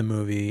against the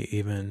movie,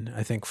 even,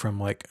 I think, from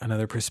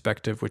another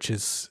perspective, which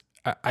is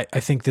I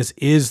think this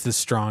is the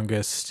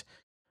strongest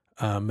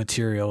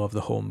material of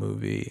the whole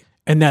movie.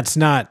 And that's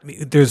not,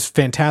 there's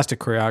fantastic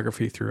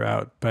choreography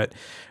throughout, but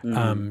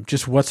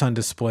just what's on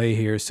display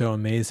here is so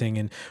amazing.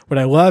 And what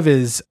I love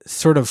is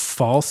sort of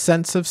false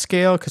sense of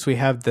scale, because we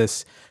have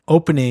this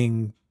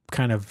opening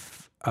kind of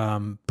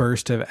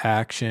burst of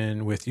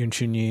action with Yuen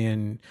Chun-yi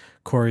and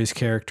Corey's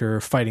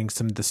character fighting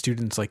some of the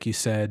students, like you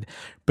said.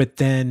 But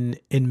then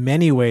in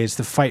many ways,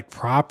 the fight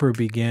proper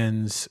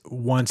begins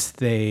once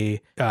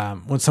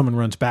someone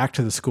runs back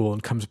to the school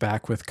and comes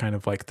back with kind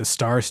of the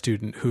star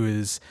student, who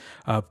is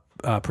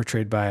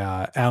portrayed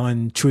by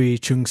Alan Chui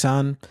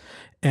Chung-san.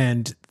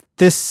 And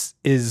this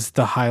is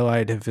the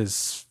highlight of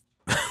his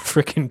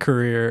freaking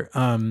career.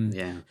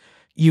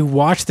 you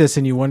watch this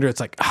and you wonder, it's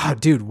like,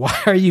 dude, why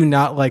are you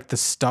not like the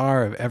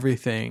star of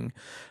everything?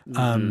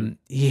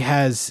 He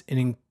has an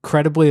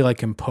incredibly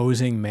like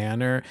imposing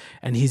manner,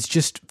 and he's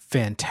just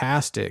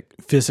fantastic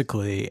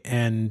physically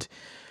and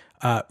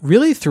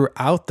really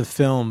throughout the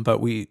film, but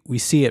we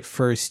see it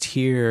first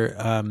here.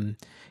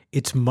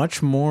 It's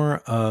much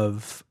more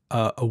of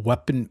a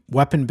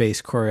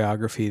weapon-based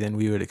choreography than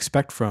we would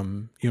expect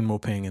from Yuen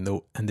Woo-ping and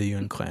the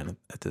Yuen clan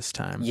at this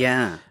time.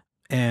 Yeah.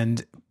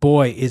 And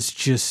boy, it's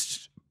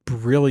just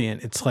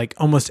brilliant. It's like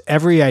almost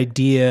every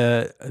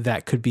idea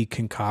that could be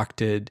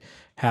concocted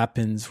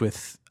happens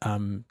with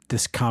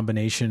this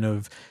combination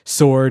of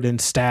sword and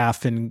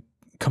staff and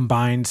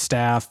combined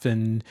staff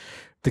and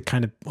the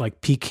kind of like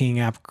Peking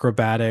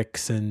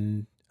acrobatics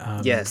and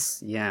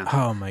yes, yeah.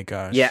 Oh my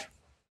gosh. Yeah.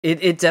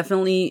 It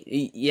definitely,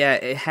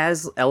 it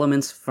has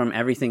elements from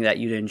everything that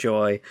you'd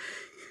enjoy.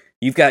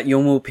 You've got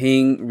Yuen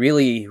Woo-ping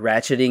really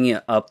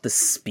ratcheting up the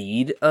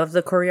speed of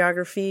the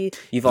choreography.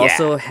 You've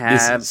also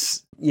these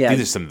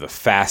are some of the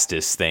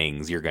fastest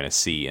things you're going to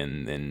see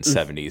in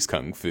 70s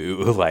kung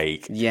fu.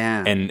 Like,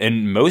 yeah.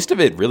 And most of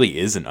it really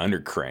isn't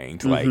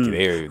undercranked. Like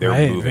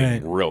they're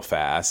moving real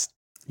fast.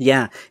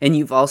 Yeah. And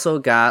you've also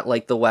got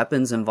like the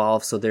weapons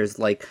involved. So there's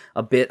like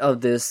a bit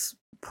of this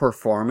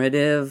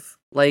performative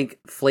like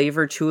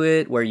flavor to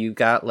it, where you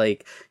got,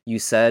 like you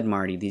said,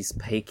 Marty, these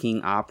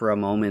Peking opera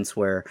moments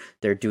where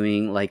they're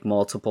doing like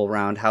multiple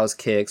roundhouse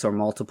kicks or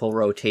multiple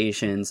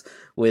rotations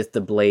with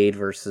the blade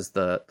versus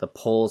the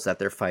poles that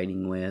they're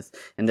fighting with.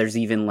 And there's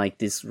even like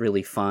this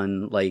really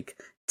fun like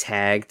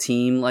tag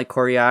team like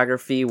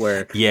choreography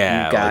where you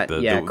got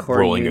like the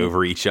rolling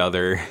over each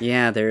other.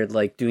 Yeah, they're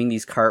like doing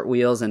these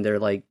cartwheels and they're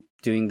like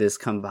doing this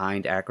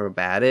combined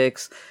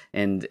acrobatics,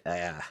 and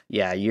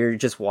you're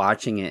just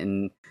watching it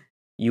and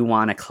you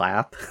want to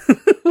clap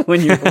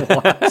when you're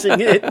watching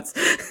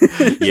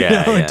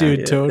it.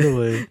 Dude,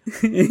 totally.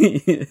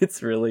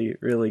 It's really,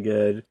 really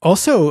good.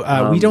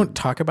 Also, we don't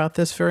talk about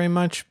this very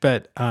much,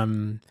 but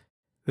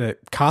the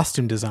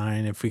costume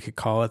design, if we could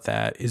call it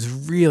that, is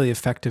really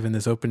effective in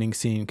this opening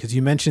scene, because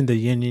you mentioned the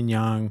yin and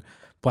yang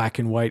black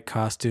and white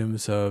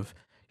costumes of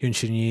Yun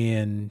Shin-yi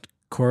and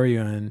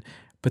Koryun,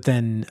 but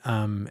then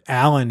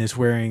Alan is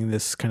wearing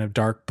this kind of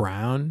dark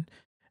brown.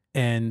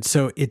 And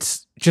so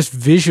it's just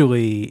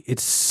visually,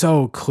 it's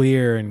so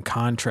clear and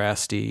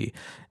contrasty,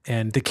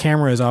 and the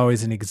camera is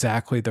always in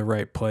exactly the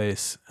right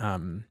place.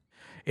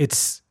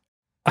 It's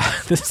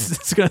this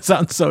is going to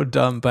sound so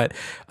dumb, but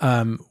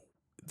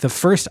the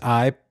first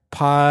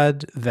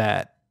iPod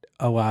that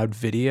allowed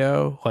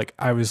video, like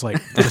I was like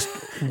just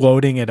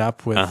loading it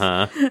up with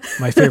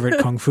my favorite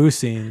kung fu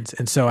scenes,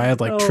 and so I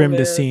had like trimmed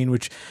a scene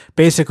which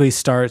basically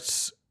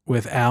starts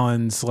with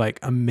Alan's like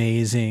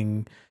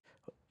amazing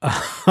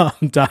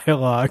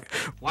dialogue.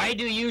 Why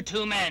do you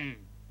two men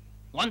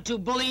want to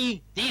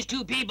bully these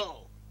two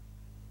people?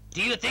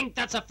 Do you think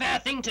that's a fair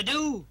thing to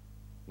do?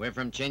 We're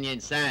from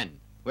Chinyin-san,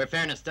 where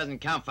fairness doesn't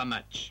count for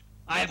much.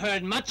 I've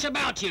heard much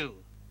about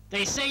you.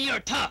 They say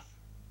you're tough,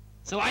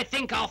 so I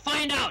think I'll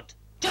find out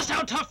just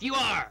how tough you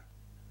are.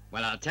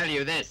 Well, I'll tell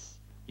you this.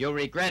 You'll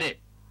regret it,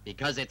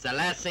 because it's the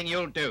last thing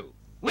you'll do.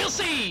 We'll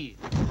see.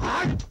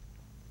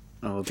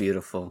 Oh,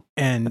 beautiful.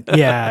 And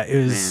yeah,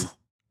 it was...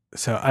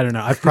 So I don't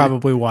know. I've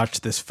probably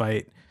watched this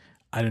fight,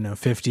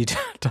 50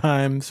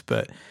 times,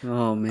 but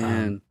oh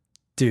man,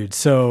 dude,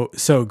 so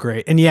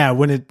great. And yeah,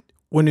 when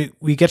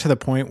we get to the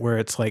point where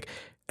it's like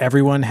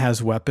everyone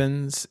has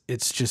weapons,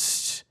 it's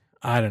just,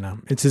 I don't know.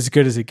 It's as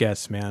good as it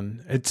gets,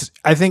 man.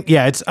 I think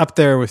it's up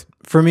there with,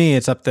 for me,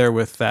 it's up there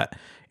with that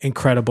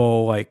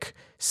incredible like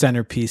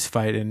centerpiece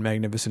fight in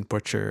Magnificent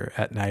Butcher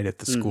at night at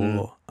the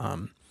school.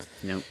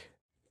 Yep.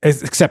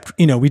 Except,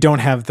 we don't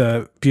have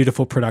the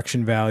beautiful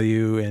production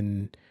value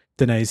and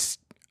the nice,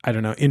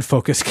 in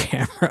focus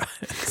camera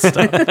and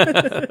stuff.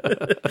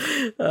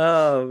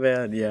 Oh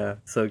man, yeah,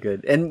 so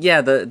good. And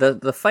yeah,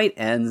 the fight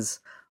ends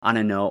on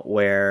a note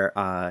where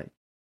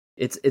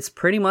it's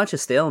pretty much a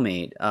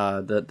stalemate.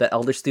 The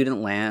elder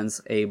student lands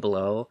a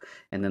blow,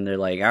 and then they're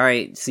like, "All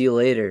right, see you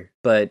later,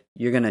 but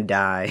you're gonna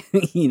die,"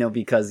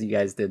 because you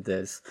guys did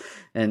this.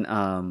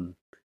 And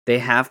they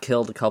have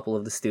killed a couple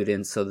of the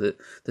students, so the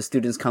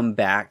students come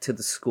back to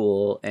the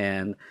school,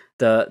 and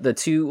the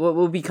two, what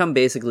will become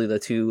basically the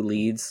two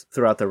leads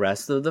throughout the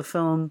rest of the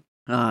film,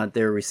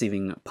 they're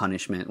receiving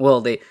punishment. Well,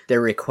 they're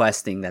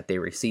requesting that they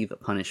receive a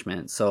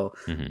punishment. So,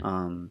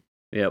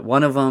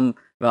 one of them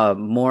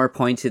more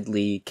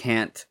pointedly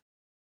can't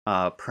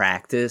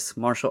practice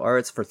martial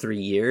arts for 3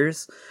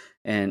 years.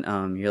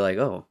 And you're like,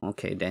 oh,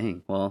 okay,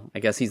 dang. Well, I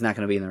guess he's not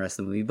going to be in the rest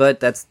of the movie,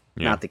 but that's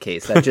not the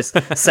case. That just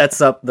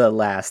sets up the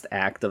last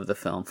act of the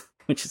film,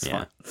 which is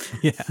fun.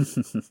 Yeah.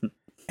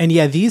 And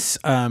yeah, these,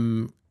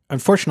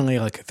 unfortunately,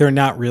 like they're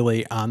not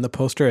really on the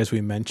poster. As we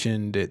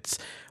mentioned, it's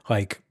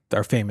like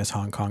our famous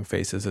Hong Kong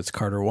faces. It's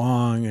Carter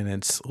Wong and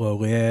it's Lo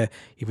Lie,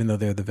 even though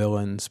they're the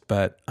villains.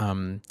 But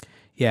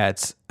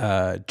it's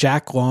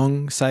Jack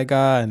Long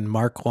Saiga and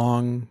Mark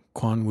Long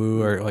Quan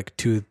Wu are like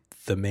two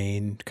the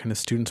main kind of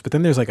students, but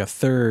then there's like a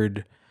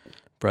third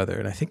brother,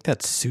 and I think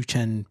that's Su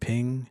Chen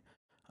Ping.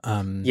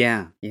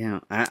 Yeah,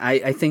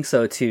 I think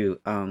so too.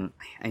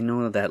 I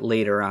know that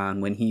later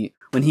on when he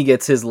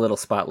gets his little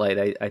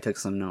spotlight, I took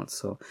some notes,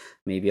 so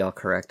maybe I'll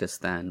correct us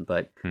then.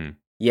 But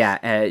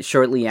yeah,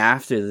 shortly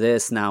after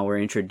this, now we're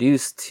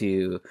introduced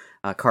to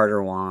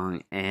Carter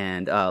Wong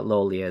and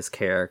Lolia's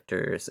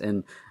characters,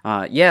 and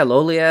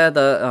Lolia,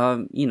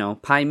 the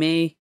Pai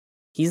Mei.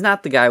 He's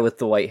not the guy with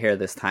the white hair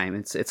this time.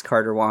 It's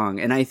Carter Wong,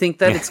 and I think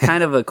that it's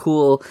kind of a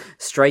cool,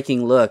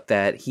 striking look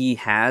that he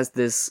has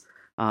this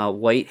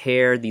white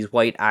hair, these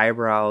white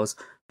eyebrows,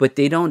 but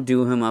they don't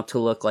do him up to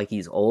look like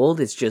he's old.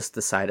 It's just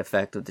the side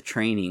effect of the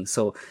training.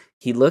 So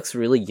he looks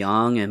really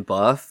young and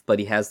buff, but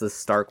he has this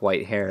stark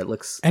white hair. He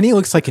looks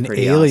like an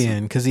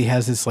alien because he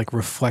has this like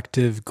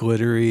reflective,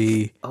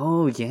 glittery.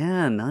 Oh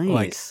yeah, nice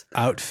like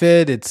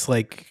outfit. It's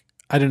like.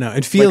 I don't know.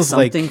 It feels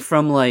like something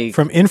from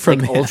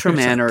Inframan, like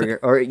Ultraman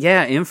or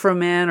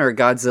Inframan or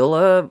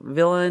Godzilla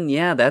villain.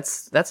 Yeah,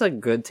 that's a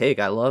good take.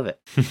 I love it.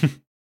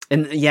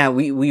 And yeah,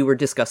 we were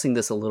discussing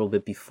this a little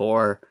bit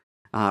before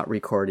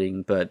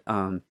recording, but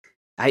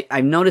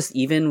I've noticed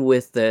even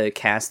with the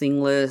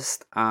casting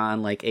list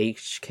on like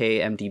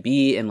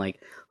HKMDB and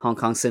like Hong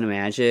Kong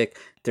Cinemagic,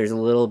 there's a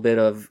little bit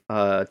of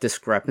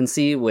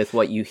discrepancy with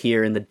what you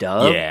hear in the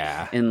dub.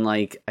 Yeah. And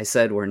like I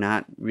said, we're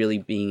not really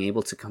being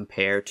able to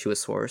compare to a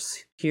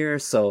source here.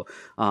 So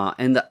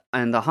and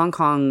the Hong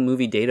Kong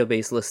movie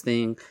database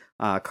listing,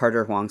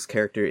 Carter Wong's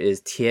character is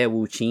Tie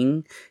Wu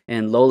Qing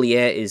and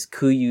Lolie is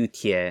Kuyu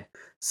Tie.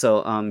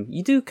 So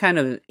you do kind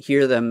of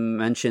hear them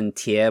mention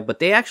Tie, but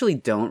they actually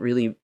don't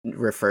really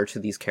refer to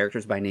these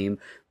characters by name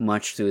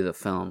much through the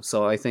film.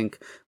 So I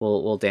think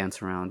we'll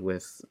dance around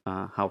with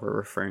how we're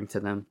referring to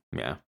them.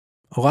 Yeah.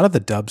 A lot of the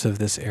dubs of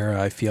this era,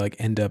 I feel like,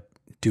 end up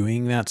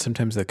doing that.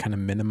 Sometimes they kind of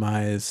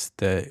minimize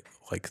the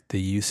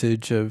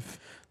usage of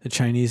the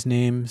Chinese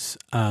names.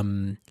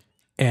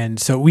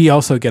 And so we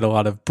also get a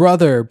lot of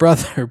brother.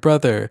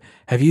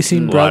 Have you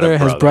seen Brother?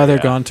 Has Brother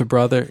gone to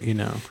Brother? You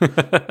know,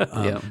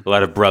 a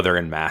lot of brother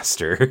and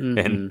master,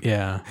 and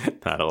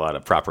not a lot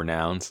of proper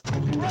nouns.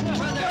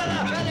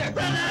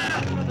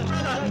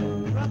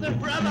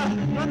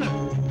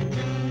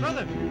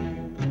 Brother.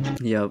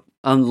 Yep.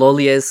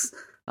 Lolie's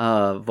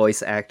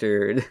voice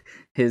actor,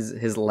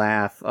 his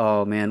laugh.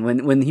 Oh man,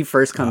 when he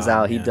first comes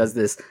out, he does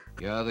this.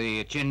 You're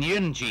the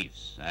Chinyin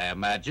chiefs, I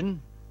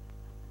imagine.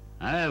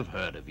 I've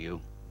heard of you.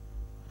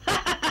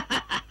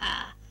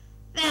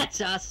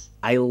 That's us.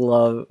 I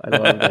love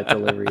that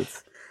delivery.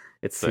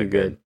 It's so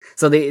good.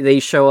 So they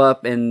show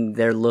up and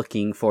they're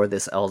looking for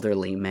this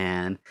elderly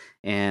man,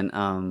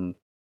 and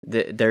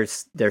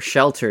they're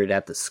sheltered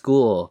at the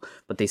school,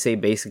 but they say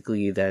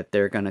basically that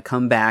they're gonna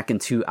come back in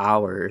 2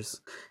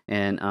 hours,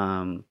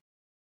 and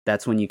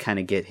that's when you kind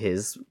of get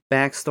his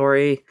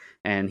backstory.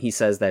 And he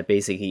says that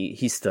basically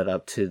he stood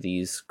up to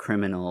these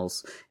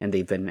criminals and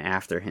they've been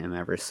after him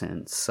ever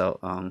since. So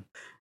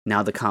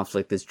now the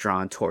conflict is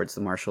drawn towards the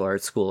martial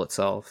arts school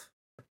itself.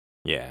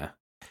 Yeah.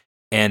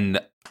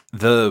 And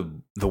the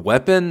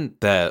weapon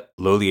that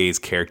Lolier's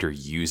character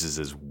uses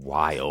is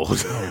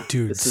wild. Oh,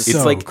 dude, It's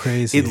so like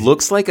crazy. It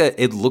looks like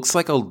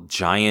a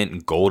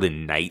giant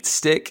golden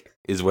nightstick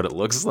is what it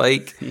looks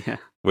like. Yeah.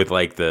 With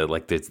like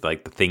the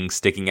thing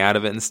sticking out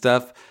of it and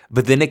stuff,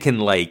 but then it can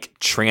like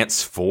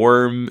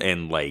transform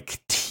and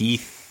like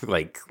teeth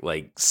like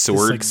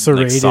sword like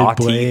serrated saw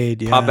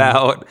blade teeth pop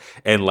out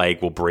and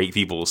like will break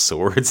people's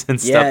swords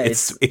and stuff. Yeah,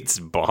 it's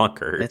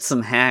bonkers. It's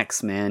some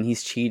hacks, man.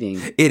 He's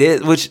cheating. It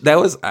is, which I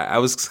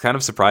was kind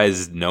of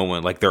surprised. No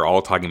one, like, they're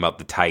all talking about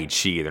the Tai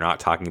Chi. They're not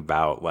talking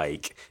about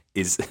like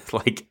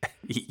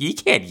you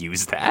can't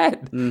use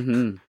that.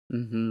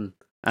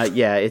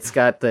 Yeah, it's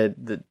got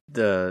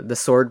the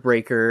sword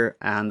breaker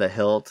on the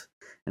hilt,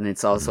 and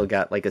it's also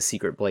got like a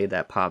secret blade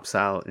that pops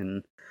out.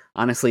 And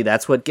honestly,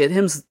 that's what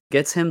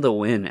gets him the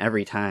win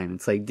every time.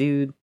 It's like,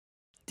 dude,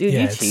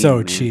 yeah, it's so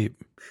man.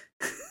 cheap.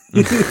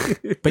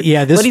 But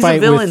yeah, this but he's fight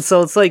a villain, with,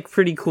 so it's like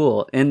pretty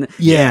cool. And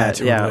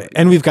totally.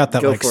 And we've got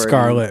that like for it.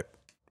 scarlet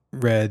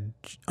red,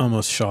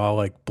 almost Shaw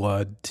like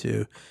blood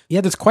too.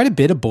 Yeah, there's quite a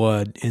bit of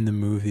blood in the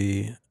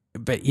movie.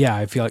 But yeah,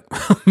 I feel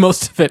like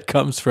most of it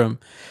comes from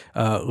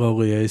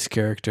Lolier's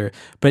character.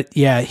 But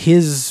yeah,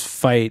 his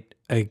fight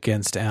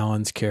against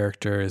Alan's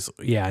character is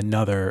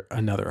another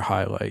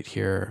highlight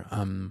here.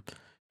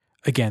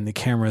 Again, the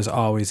camera is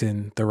always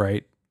in the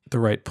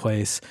right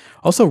place.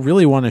 Also,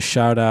 really want to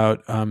shout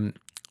out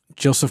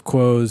Joseph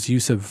Kuo's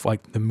use of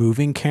like the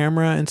moving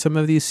camera in some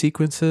of these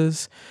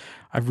sequences.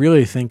 I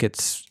really think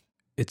it's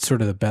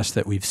sort of the best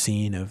that we've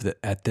seen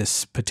at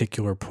this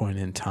particular point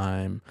in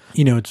time.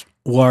 You know, it's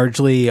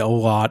largely a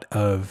lot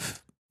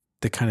of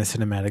the kind of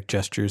cinematic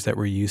gestures that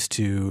we're used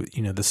to,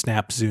 you know, the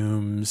snap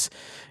zooms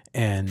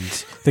and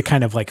the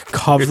kind of like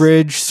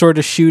coverage sort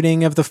of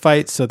shooting of the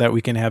fight so that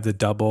we can have the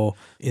double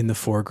in the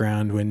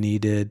foreground when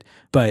needed.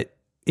 But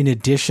in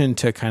addition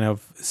to kind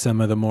of some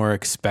of the more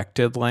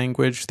expected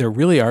language, there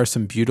really are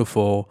some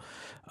beautiful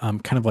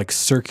kind of like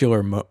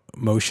circular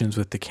motions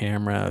with the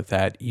camera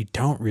that you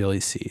don't really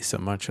see so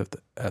much of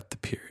at the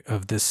period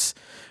of this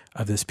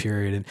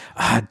period. And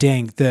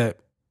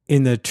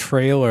in the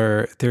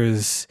trailer,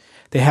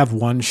 they have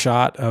one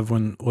shot of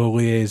when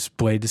Lolier's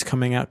blade is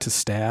coming out to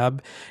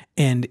stab,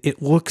 and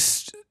it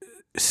looks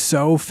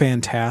so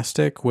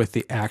fantastic with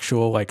the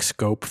actual like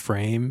scope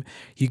frame.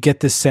 You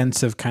get this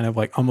sense of kind of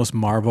like almost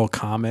Marvel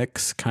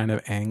Comics kind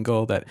of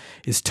angle that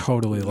is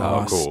totally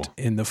lost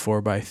in the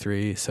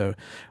 4x3. So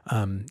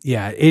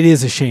yeah, it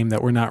is a shame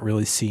that we're not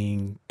really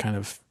seeing kind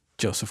of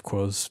Joseph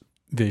Quo's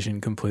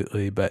vision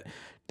completely, but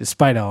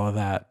despite all of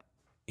that,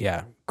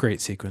 yeah,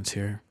 great sequence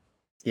here.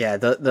 Yeah,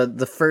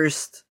 the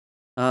first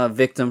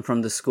victim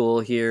from the school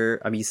here,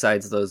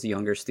 besides those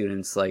younger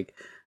students, like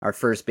our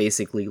first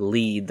basically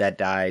lead that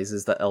dies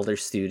is the elder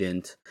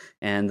student,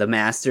 and the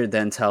master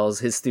then tells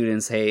his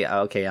students, hey,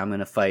 okay, I'm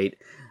gonna fight,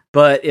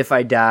 but if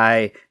I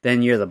die,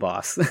 then you're the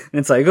boss.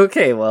 It's like,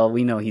 okay, well,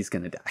 we know he's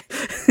gonna die.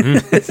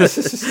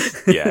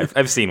 Yeah,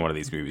 I've seen one of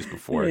these movies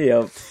before.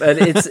 Yep, but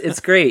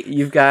it's great.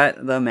 You've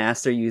got the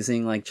master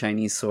using like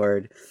Chinese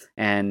sword,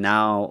 and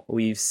now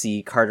we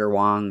see Carter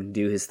Wong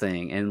do his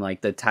thing, and like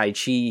the Tai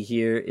Chi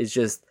here is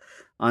just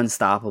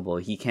unstoppable.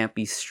 He can't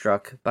be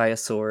struck by a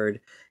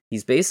sword.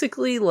 He's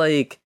basically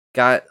like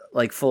got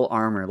like full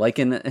armor. Like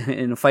in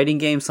a fighting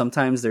game,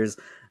 sometimes there's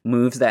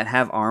moves that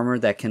have armor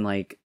that can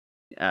like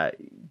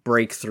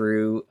break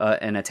through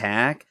an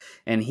attack,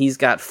 and he's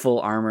got full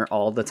armor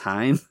all the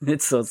time.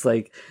 So it's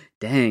like,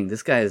 dang,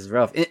 this guy is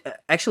rough.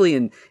 Actually,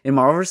 in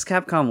Marvel vs.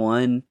 Capcom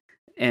 1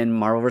 and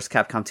Marvel vs.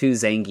 Capcom 2,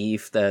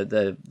 Zangief,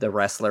 the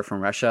wrestler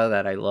from Russia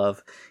that I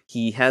love,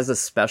 he has a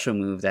special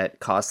move that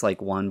costs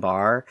like 1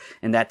 bar,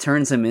 and that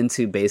turns him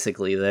into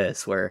basically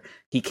this, where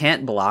he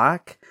can't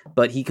block,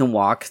 but he can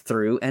walk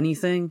through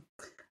anything.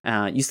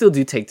 You still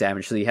do take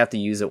damage, so you have to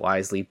use it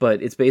wisely,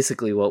 but it's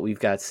basically what we've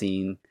got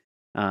seeing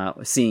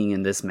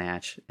in this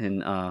match.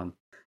 And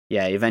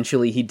yeah,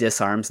 eventually he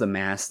disarms the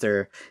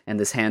master, and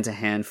this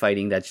hand-to-hand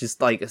fighting that's just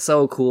like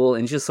so cool,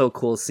 and just so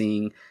cool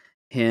seeing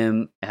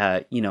him.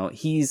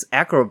 He's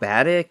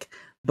acrobatic,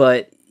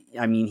 but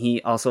I mean,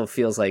 he also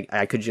feels like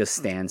I could just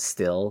stand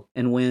still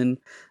and win.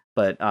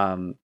 But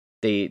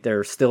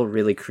they're still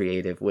really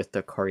creative with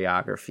the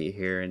choreography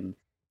here, and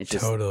it's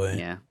just totally,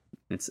 yeah,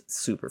 it's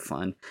super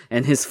fun.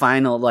 And his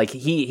final, like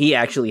he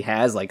actually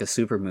has like a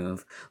super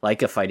move,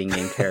 like a fighting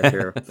game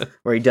character,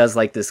 where he does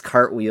like this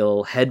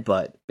cartwheel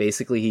headbutt.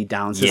 Basically, he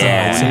downs his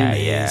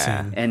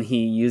opponent, and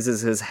he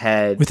uses his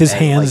head with his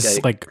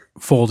hands like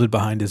folded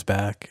behind his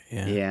back.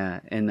 Yeah,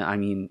 and I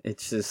mean, it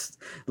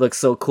just looks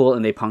so cool,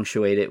 and they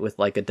punctuate it with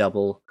like a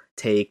double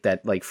take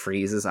that like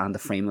freezes on the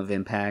frame of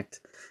impact,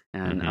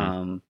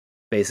 and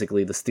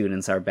basically the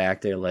students are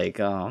back there like,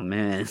 oh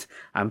man,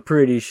 I'm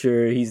pretty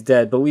sure he's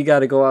dead, but we got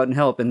to go out and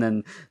help. And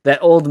then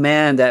that old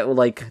man that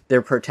like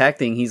they're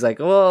protecting, he's like,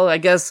 well, I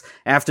guess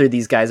after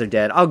these guys are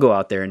dead, I'll go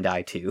out there and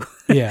die too.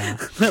 Yeah.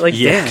 Like,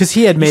 yeah, because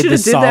he had made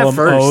this solemn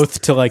oath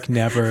to like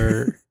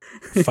never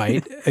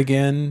fight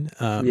again.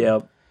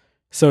 Yep.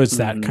 So it's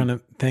that kind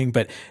of thing.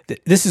 But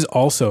this is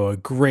also a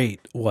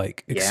great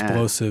like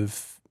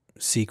explosive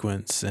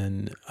sequence,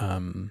 and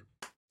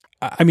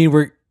I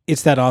mean,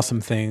 it's that awesome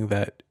thing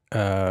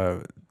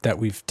that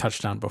we've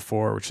touched on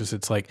before, which is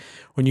it's like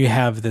when you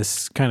have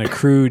this kind of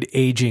crude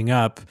aging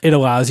up, it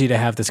allows you to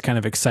have this kind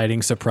of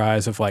exciting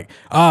surprise of like,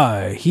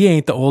 he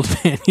ain't the old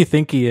man you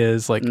think he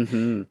is. Like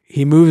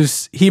he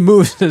moves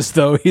as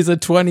though he's a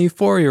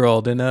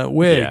 24-year-old in a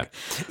wig. Yeah.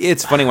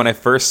 It's funny, when I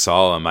first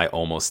saw him, I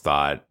almost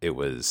thought it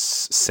was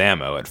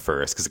Sammo at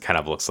first, because it kind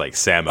of looks like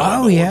Sammo.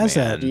 Oh, he has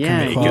that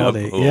kind of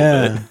quality.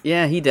 Yeah.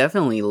 Yeah, he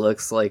definitely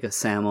looks like a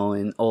Sammo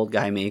in old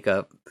guy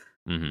makeup.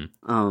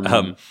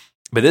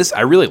 But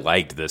I really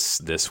liked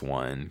this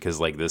one, because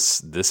like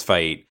this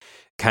fight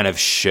kind of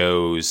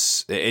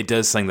shows, it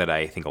does something that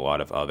I think a lot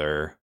of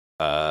other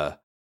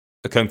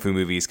kung fu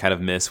movies kind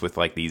of miss with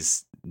like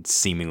these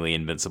seemingly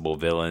invincible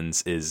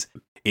villains, is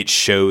it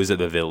shows that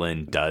the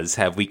villain does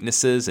have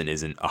weaknesses and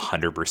isn't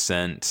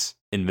 100%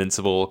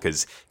 invincible,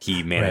 because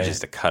he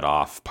manages to cut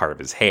off part of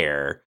his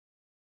hair.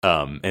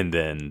 And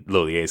then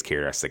Lolier's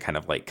character has to kind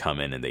of like come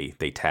in and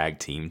they tag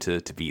team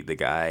to beat the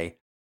guy.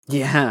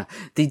 Yeah,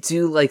 they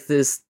do like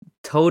this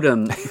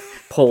totem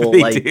pole.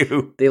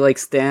 They like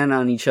stand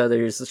on each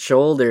other's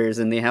shoulders,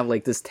 and they have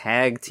like this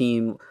tag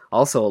team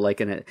also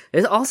like in it.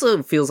 It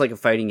also feels like a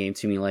fighting game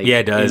to me. Like, yeah,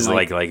 it does.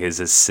 Like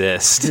his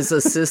assist. His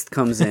assist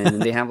comes in,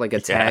 and they have like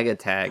a tag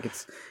attack.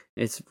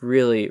 It's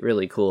really,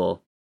 really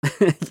cool.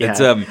 It's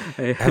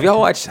have you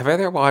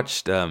ever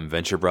watched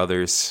Venture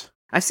Brothers?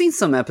 I've seen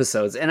some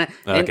episodes, and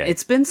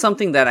it's been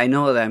something that I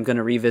know that I'm going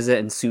to revisit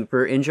and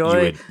super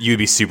enjoy. You'd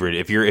be super,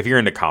 if you're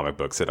into comic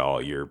books at all,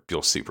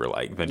 you'll super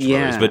like Venture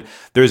Brothers. But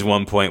there's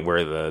one point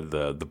where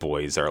the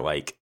boys are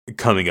like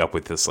coming up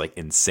with this like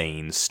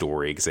insane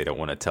story because they don't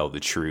want to tell the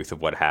truth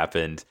of what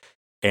happened.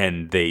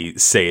 And they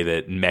say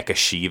that Mecha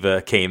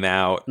Shiva came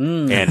out,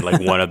 and like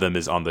one of them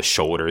is on the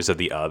shoulders of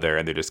the other,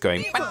 and they're just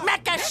going, "But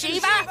Mecha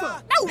Shiva?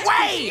 No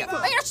way!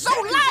 They are so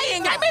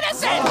lying! I'm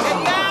innocent!"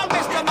 And now,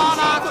 Mr.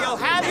 Monarch, you'll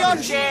have your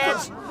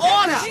chance.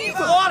 Order!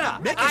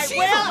 I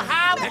will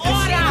have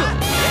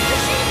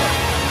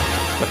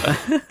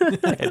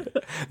order!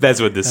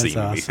 That's what this scene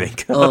made me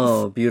think of.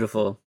 Oh,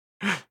 beautiful.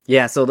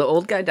 Yeah, so the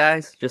old guy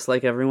dies just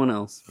like everyone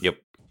else. Yep.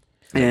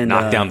 And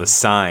knock down the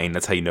sign.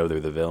 That's how you know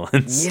they're the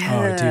villains.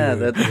 Yeah,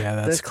 dude.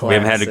 That's cool. We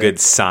haven't had a good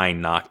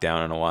sign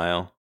knockdown in a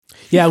while.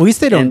 Yeah, at least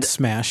they don't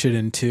smash it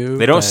in two.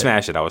 They don't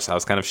smash it. I was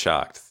kind of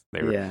shocked.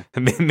 They were,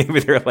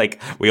 maybe they're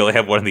like, we only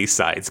have one of these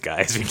sides,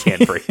 guys. We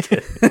can't break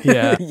it.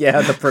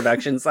 Yeah, the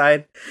production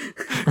side.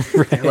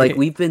 Right. Like,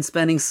 we've been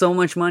spending so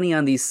much money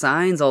on these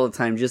signs all the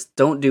time. Just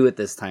don't do it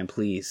this time,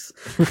 please.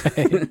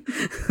 Right.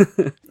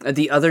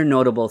 The other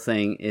notable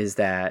thing is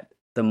that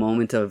the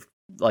moment of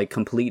like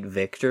complete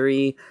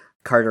victory,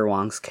 Carter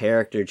Wong's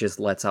character just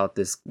lets out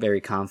this very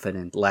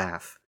confident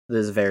laugh,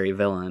 this very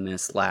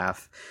villainous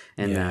laugh,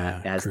 and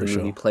as the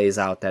movie plays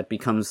out, that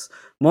becomes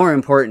more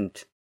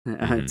important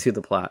to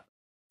the plot.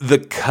 The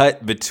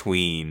cut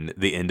between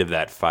the end of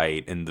that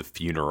fight and the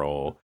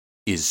funeral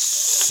is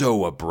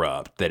so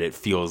abrupt that it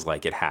feels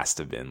like it has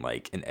to have been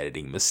like an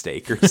editing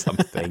mistake or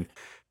something.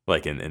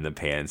 Like in the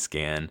pan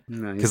scan,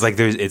 because like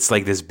it's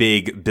like this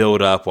big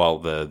build up while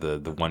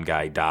the one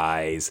guy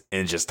dies,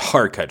 and just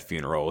hard cut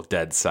funeral,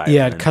 dead silent.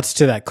 Yeah, it cuts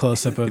to that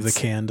close up of the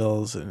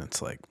candles, and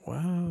it's like,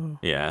 wow.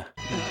 Yeah.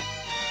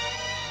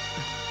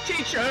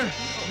 Teacher!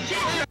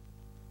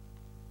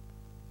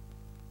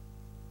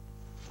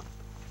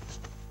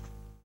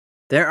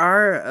 There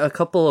are a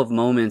couple of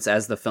moments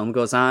as the film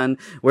goes on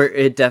where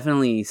it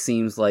definitely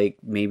seems like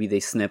maybe they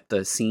snipped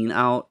the scene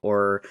out,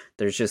 or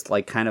there's just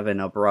like kind of an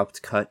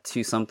abrupt cut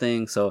to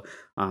something. So,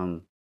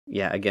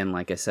 yeah, again,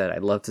 like I said,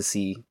 I'd love to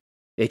see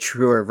a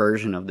truer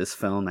version of this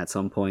film at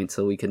some point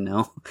so we can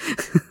know.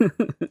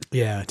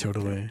 Yeah,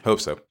 totally. Hope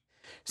so.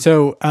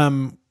 So,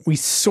 we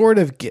sort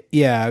of get,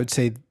 I would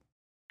say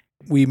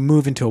we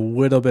move into a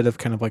little bit of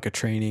kind of like a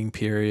training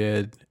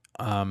period,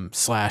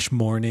 /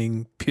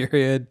 mourning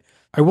period.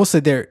 I will say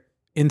there,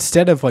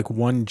 instead of like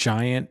one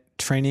giant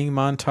training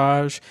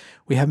montage,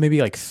 we have maybe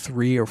like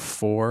 3 or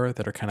 4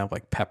 that are kind of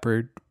like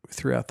peppered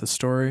throughout the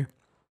story.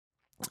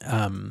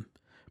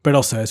 But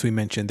also, as we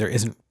mentioned, there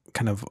isn't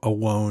kind of a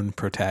lone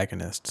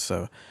protagonist,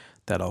 so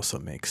that also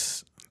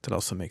makes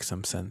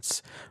some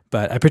sense.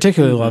 But I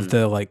particularly love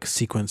the like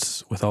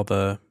sequence with all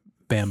the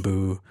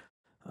bamboo,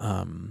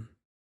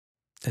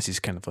 as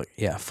he's kind of like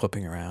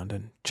flipping around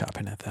and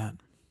chopping at that.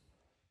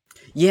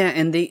 Yeah,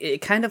 and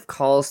it kind of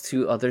calls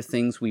to other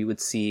things we would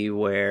see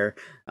where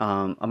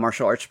a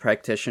martial arts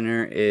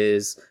practitioner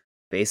is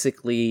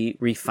basically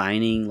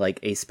refining like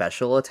a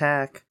special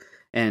attack.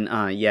 And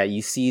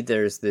you see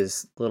there's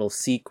this little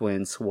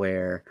sequence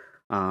where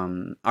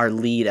our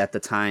lead at the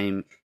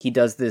time, he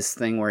does this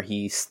thing where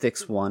he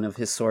sticks one of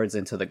his swords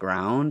into the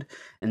ground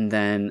and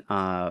then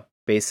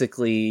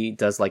basically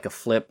does like a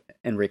flip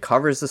and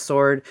recovers the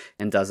sword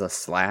and does a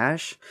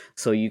slash.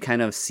 So you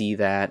kind of see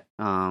that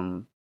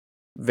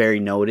very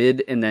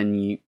noted, and then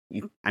you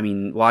I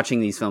mean, watching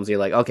these films, you're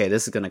like, okay,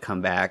 this is going to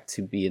come back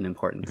to be an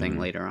important thing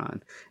later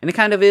on, and it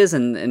kind of is,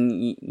 and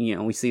you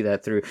know, we see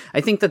that through.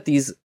 I think that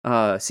these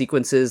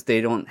sequences,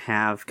 they don't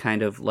have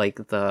kind of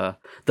like the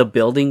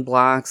building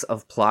blocks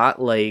of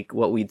plot like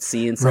what we'd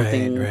see in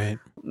something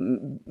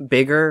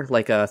bigger,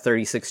 like a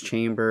 36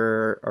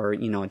 chamber or,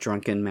 you know, a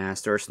Drunken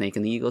Master or Snake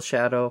in the Eagle's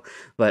Shadow.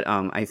 But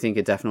I think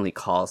it definitely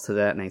calls to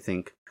that, and I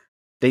think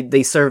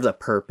they serve the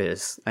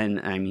purpose, and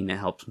I mean, it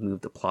helps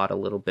move the plot a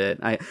little bit.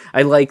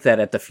 I like that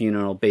at the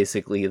funeral,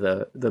 basically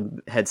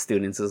the head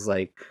students is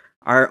like,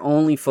 our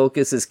only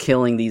focus is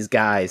killing these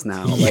guys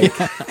now. Like,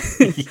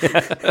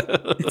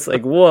 it's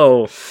like,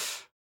 whoa.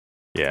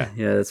 Yeah,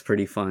 that's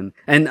pretty fun.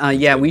 And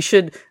we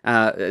should.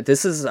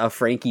 This is a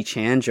Frankie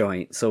Chan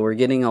joint, so we're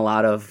getting a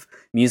lot of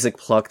music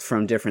plucked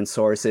from different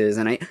sources,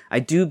 and I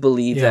do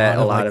believe that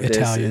a lot of this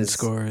Italian is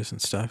scores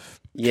and stuff.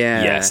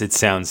 Yeah. Yes,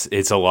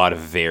 it's a lot of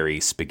very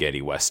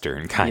spaghetti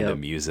western kind of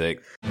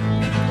music.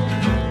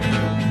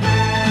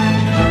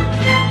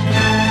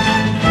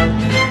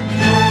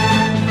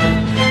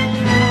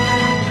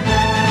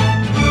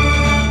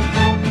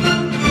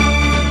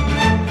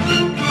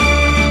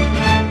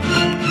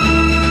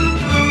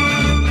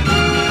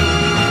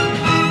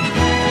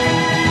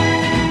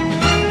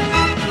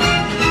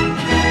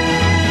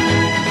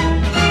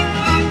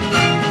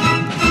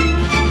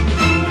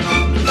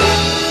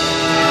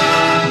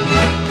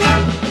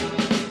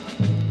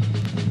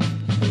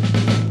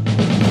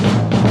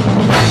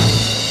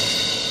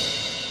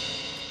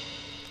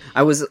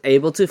 I was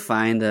able to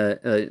find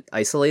the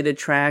isolated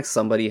tracks.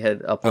 Somebody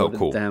had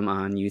uploaded them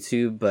on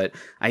YouTube, but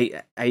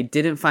I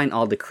didn't find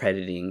all the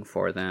crediting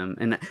for them.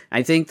 And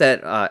I think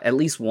that at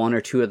least one or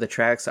two of the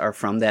tracks are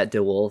from that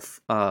DeWolf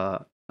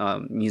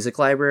music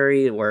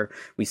library where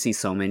we see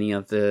so many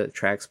of the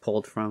tracks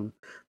pulled from.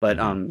 But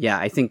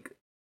I think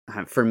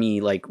for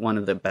me, like, one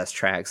of the best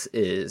tracks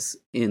is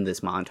in this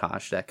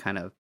montage, that kind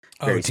of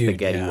very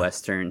spaghetti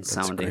western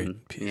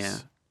sounding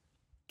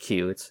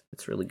cue.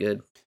 It's really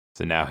good.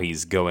 So now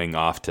he's going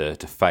off to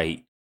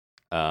fight,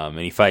 and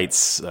he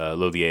fights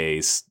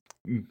Lodier's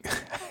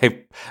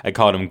I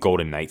called him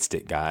Golden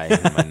Nightstick Guy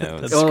in my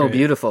notes. Oh, great.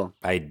 Beautiful.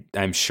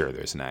 I'm sure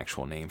there's an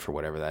actual name for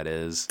whatever that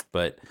is,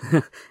 but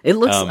it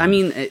looks. I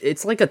mean,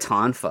 it's like a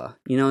tonfa.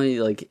 You know,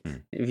 like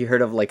if you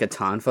heard of like a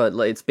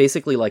tonfa, it's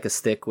basically like a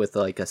stick with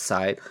like a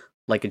side,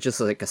 like just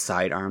like a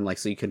sidearm, like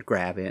so you could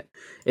grab it.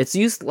 It's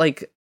used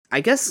like, I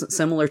guess,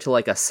 similar to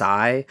like a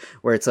sai,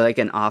 where it's like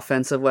an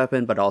offensive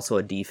weapon, but also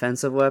a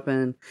defensive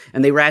weapon.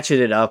 And they ratchet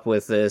it up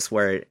with this,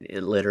 where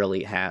it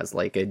literally has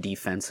like a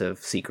defensive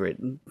secret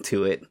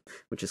to it,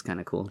 which is kind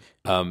of cool.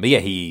 But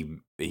yeah,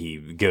 he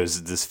goes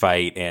to this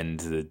fight,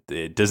 and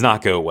it does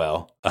not go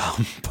well.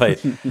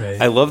 But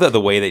right. I love that the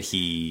way that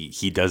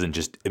he doesn't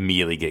just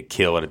immediately get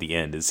killed at the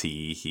end is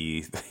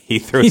he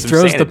throws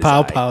the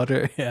pow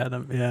powder at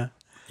him.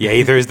 Yeah,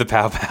 he throws the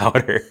pow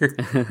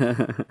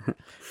powder.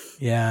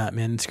 Yeah,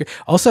 man, it's great.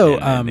 Also,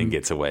 and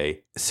gets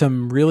away.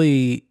 Some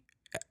really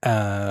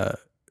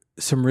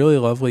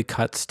lovely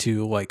cuts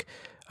to like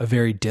a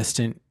very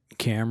distant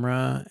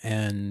camera,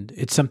 and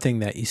it's something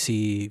that you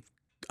see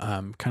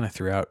kind of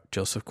throughout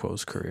Joseph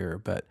Quo's career,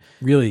 but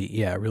really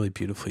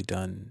beautifully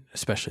done,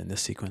 especially in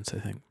this sequence, I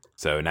think.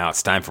 So now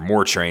it's time for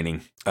more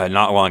training.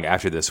 Not long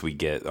after this, we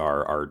get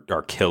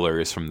our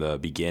killers from the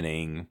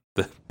beginning,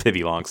 the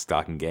Pippi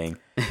Longstocking gang.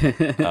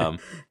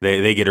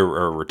 They get a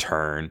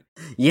return.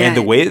 Yeah, and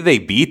the way that they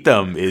beat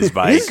them is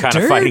by kind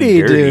of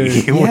fighting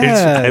dirty,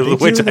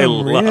 which I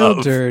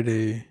love.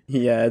 Dirty.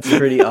 Yeah, it's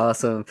pretty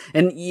awesome.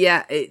 And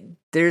yeah,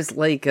 there's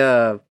like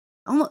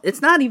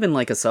it's not even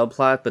like a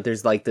subplot, but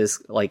there's like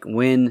this like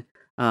when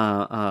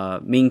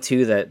Ming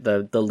Tu, that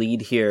the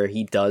lead here,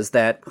 he does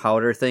that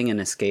powder thing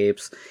and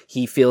escapes.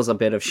 He feels a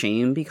bit of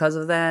shame because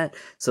of that.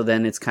 So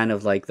then it's kind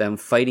of like them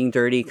fighting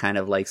dirty, kind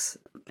of like,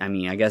 I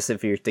mean, I guess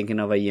if you're thinking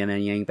of a yin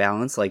and yang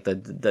balance, like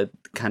the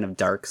kind of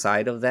dark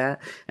side of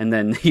that. And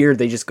then here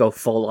they just go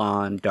full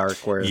on dark,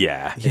 where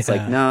it's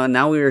like, no,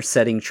 now we're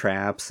setting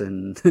traps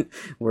and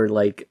we're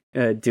like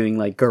doing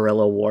like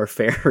guerrilla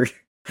warfare.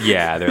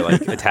 Yeah, they're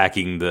like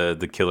attacking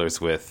the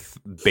killers with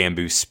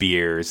bamboo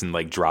spears and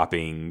like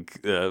dropping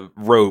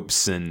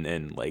ropes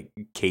and like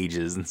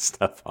cages and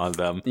stuff on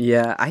them.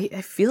 Yeah, I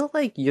feel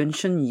like Yun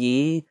Shen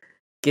Yi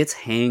gets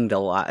hanged a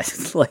lot.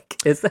 Like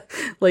it's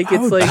like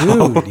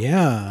dude,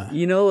 yeah.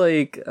 You know,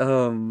 like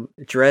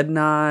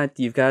Dreadnought,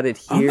 you've got it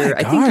here.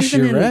 Oh my gosh,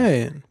 you're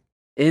right.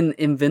 In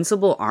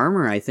Invincible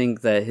Armor, I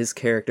think that his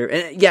character,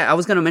 and yeah, I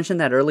was going to mention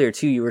that earlier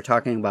too. You were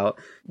talking about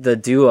the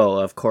duo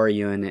of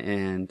Koryun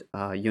and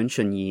Yun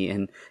Shen Yi,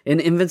 and in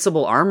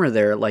Invincible Armor,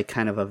 they're like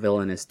kind of a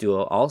villainous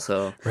duo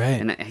also.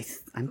 Right. And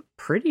I'm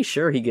pretty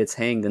sure he gets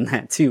hanged in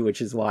that too,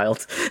 which is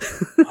wild.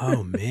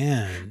 Oh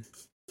man.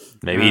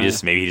 Maybe he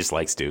just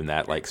likes doing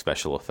that like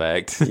special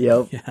effect.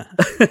 Yep. Yeah.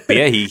 But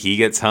yeah, he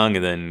gets hung,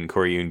 and then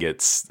Koryun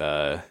gets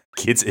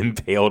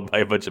impaled by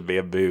a bunch of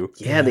bamboo.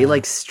 Yeah, they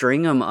like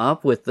string him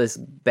up with this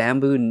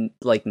bamboo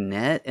like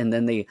net, and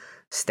then they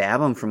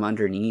stab him from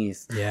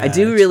underneath. Yeah, I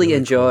do really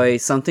enjoy cool.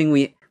 Something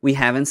we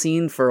haven't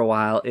seen for a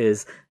while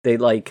is they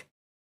like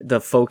the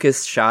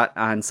focus shot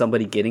on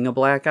somebody getting a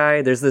black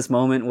eye. There's this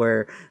moment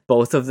where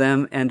both of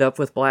them end up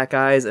with black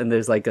eyes, and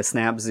there's like a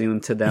snap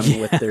zoom to them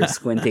with their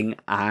squinting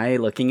eye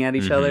looking at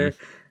each other.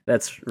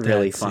 That's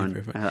really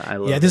fun. I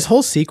love it. This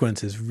whole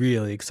sequence is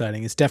really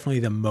exciting. It's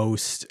definitely the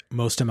most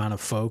amount of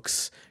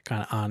folks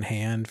kind of on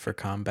hand for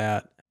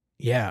combat.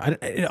 Yeah,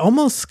 it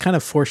almost kind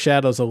of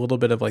foreshadows a little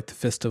bit of like the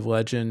Fist of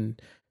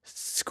Legend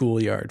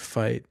schoolyard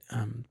fight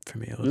for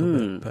me a little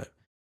bit. But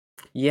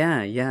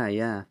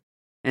yeah.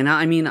 And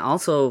I mean,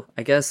 also,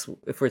 I guess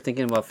if we're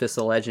thinking about Fist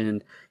of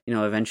Legend, you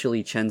know,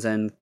 eventually Chen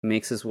Zhen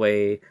makes his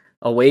way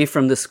away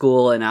from the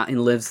school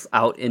and lives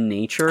out in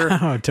nature.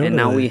 Oh, totally. And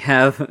now we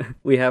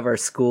have our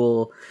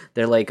school.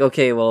 They're like,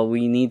 okay, well,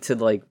 we need to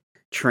like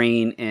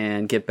train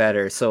and get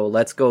better, so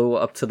let's go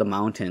up to the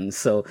mountains.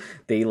 So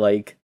they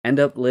like end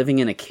up living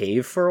in a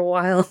cave for a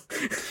while.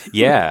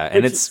 Yeah,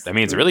 and it's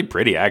really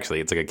pretty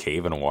actually. It's like a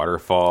cave and a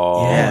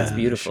waterfall. Yeah, it's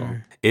beautiful.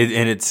 Sure.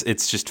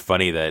 It's just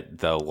funny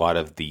that a lot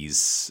of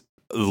these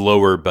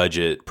lower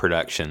budget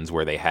productions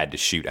where they had to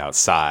shoot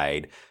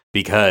outside,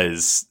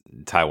 because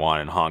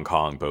Taiwan and Hong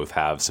Kong both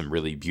have some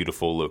really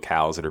beautiful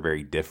locales that are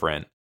very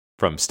different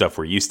from stuff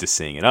we're used to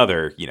seeing in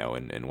other, you know,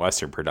 in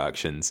Western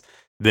productions,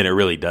 then it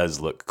really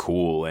does look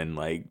cool, and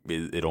like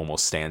it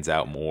almost stands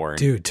out more. And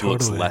dude, totally.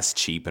 It looks less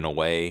cheap in a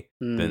way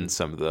than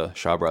some of the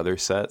Shaw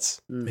Brothers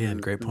sets. Man,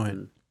 great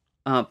point.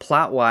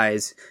 Plot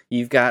wise,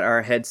 you've got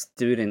our head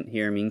student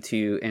here, Ming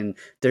Tu, and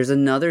there's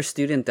another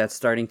student that's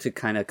starting to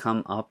kind of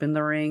come up in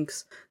the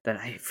ranks that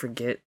I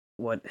forget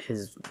what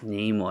his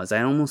name was.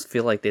 I almost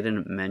feel like they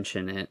didn't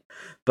mention it,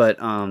 but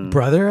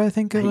brother, I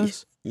think it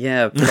was.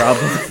 Yeah,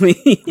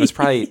 probably.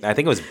 I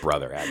think it was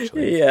brother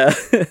actually. Yeah,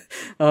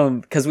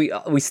 because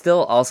we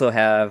still also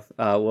have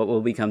what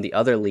will become the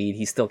other lead.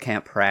 He still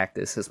can't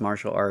practice his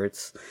martial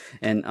arts,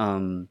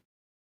 and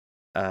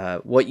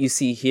what you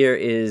see here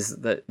is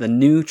the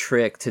new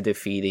trick to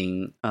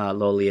defeating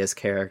Lolia's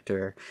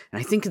character,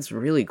 and I think it's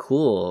really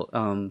cool.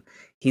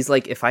 He's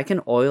like, if I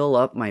can oil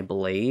up my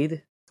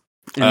blade.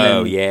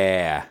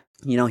 Yeah.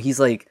 You know, he's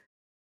like,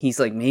 he's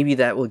like, maybe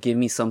that will give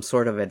me some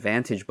sort of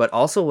advantage. But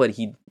also what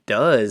he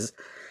does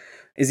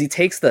is he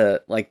takes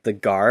the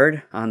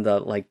guard on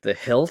the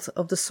hilt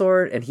of the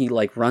sword, and he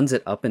like runs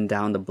it up and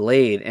down the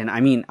blade. And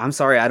I mean, I'm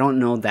sorry, I don't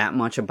know that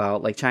much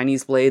about like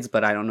Chinese blades,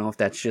 but I don't know if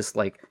that's just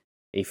like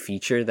a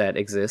feature that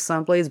exists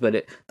on blades.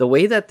 But the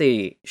way that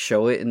they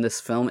show it in this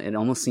film, it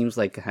almost seems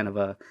like kind of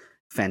a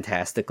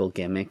fantastical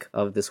gimmick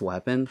of this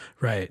weapon.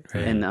 Right.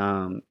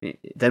 And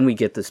then we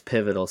get this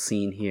pivotal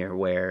scene here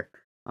where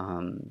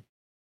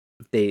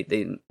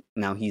they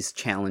now he's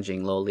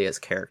challenging Lolia's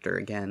character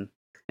again.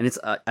 And it's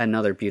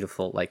another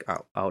beautiful like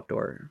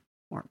outdoor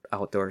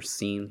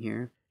scene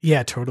here.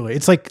 Yeah, totally.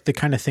 It's like the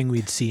kind of thing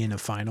we'd see in a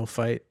final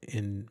fight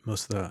in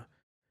most of the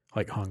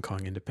like Hong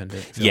Kong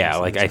independent films. Yeah,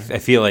 like I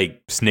feel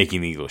like Snake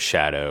and the Eagle's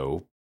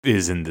shadow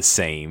was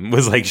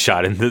like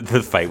shot in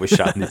the fight was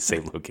shot in the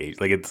same location.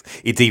 Like it's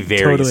a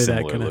very totally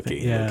similar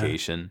looking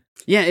location.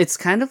 Yeah, it's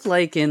kind of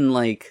like in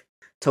like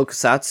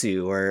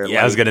Tokusatsu, or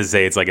I was gonna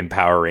say it's like in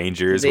Power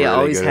Rangers. They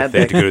always have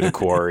to go to the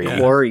quarry,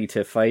 quarry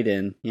to fight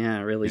in.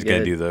 Yeah, really. He's good.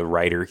 Gonna do the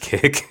rider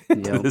kick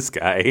to this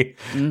guy.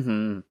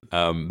 Mm-hmm.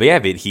 But yeah,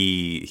 but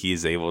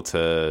he's able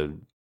to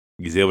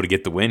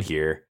get the win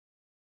here.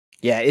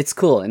 Yeah, it's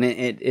cool, and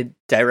it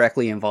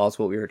directly involves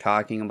what we were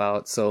talking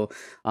about. So,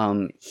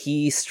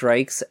 he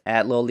strikes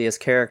at Lolia's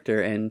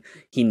character, and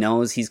he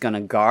knows he's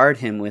gonna guard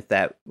him with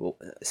that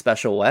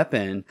special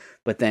weapon,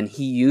 but then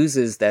he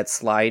uses that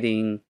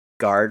sliding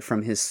guard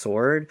from his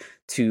sword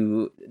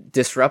to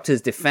disrupt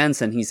his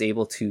defense, and he's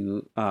able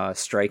to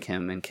strike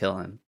him and kill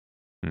him.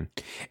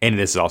 And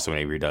this is also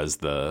when he does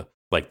the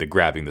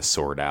grabbing the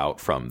sword out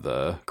from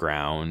the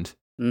ground.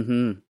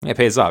 Mm-hmm. It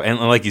pays off, and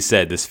like you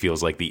said, this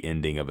feels like the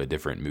ending of a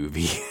different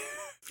movie.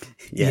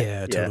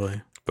 yeah, totally.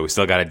 But we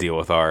still got to deal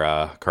with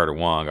our Carter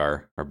Wong,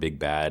 our big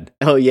bad.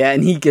 Oh yeah,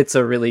 and he gets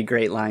a really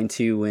great line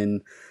too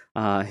when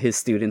his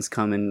students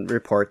come and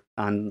report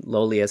on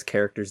Lolia's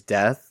character's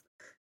death.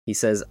 He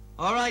says,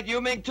 "All right, you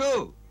Ming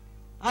too.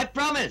 I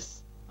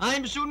promise,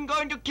 I'm soon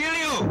going to kill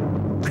you."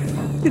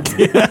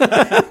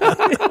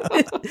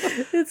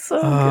 It's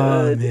so good.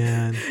 Oh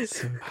man,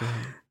 it's so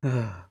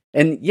good.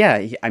 And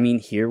yeah, I mean,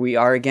 here we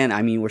are again.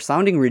 I mean, we're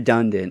sounding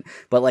redundant,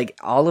 but like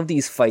all of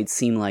these fights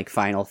seem like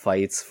final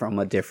fights from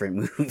a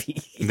different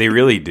movie. They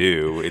really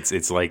do.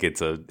 It's like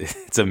it's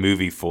a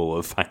movie full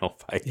of final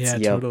fights. Yeah,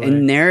 Yep. totally.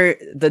 And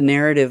the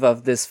narrative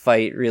of this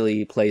fight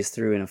really plays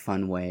through in a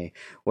fun way,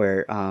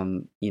 where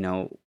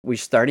we're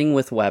starting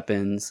with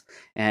weapons,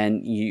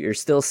 and you're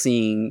still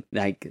seeing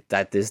like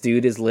that this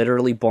dude is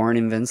literally born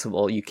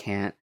invincible. You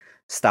can't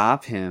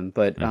stop him,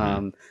 but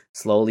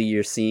slowly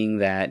you're seeing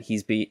that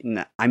he's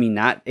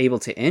not able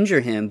to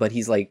injure him, but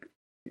he's like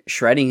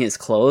shredding his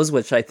clothes,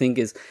 which I think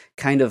is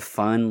kind of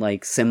fun,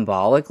 like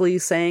symbolically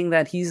saying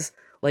that he's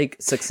like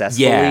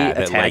successfully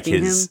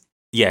attacking him.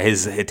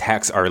 His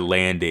attacks are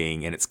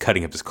landing and it's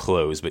cutting up his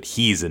clothes, but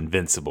he's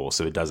invincible,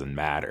 so it doesn't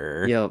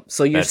matter. Yeah,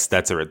 so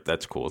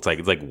that's cool. It's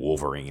like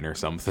Wolverine or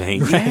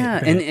something.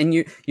 Yeah, and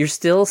you're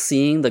still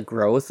seeing the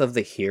growth of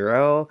the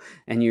hero,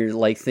 and you're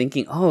like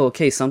thinking, oh,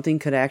 okay, something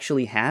could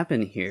actually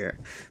happen here.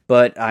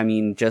 But I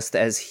mean, just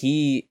as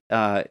he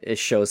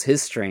shows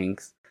his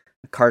strength,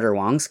 Carter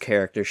Wong's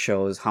character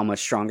shows how much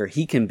stronger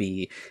he can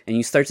be, and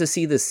you start to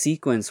see this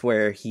sequence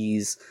where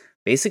he's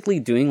basically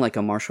doing like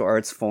a martial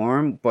arts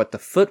form, but the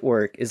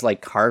footwork is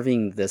like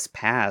carving this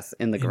path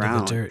in the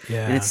ground. The dirt,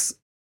 yeah.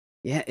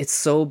 And it's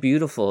so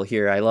beautiful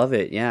here. I love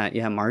it.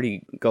 Yeah,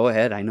 Marty, go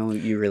ahead. I know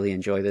you really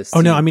enjoy this.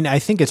 Oh no, I mean, I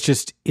think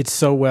it's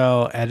so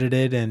well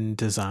edited and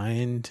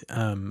designed.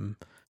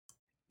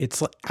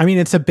 It's like, I mean,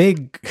 it's a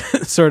big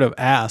sort of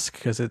ask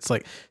because it's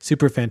like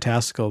super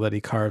fantastical that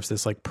he carves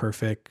this like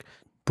perfect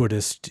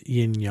Buddhist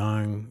yin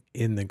yang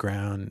in the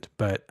ground.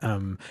 But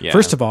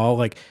first of all,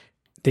 like,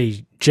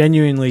 they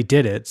genuinely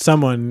did it.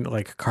 Someone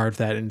like carved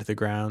that into the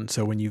ground.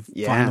 So when you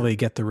finally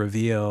get the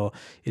reveal,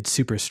 it's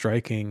super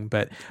striking.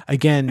 But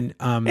again,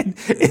 and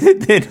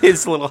then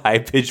his little high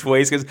pitched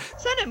voice goes,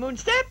 "Senate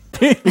Moonstep."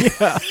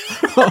 Yeah.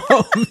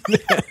 Oh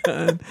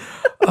man.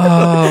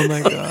 Oh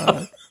my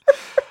god.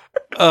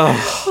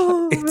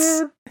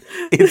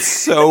 It's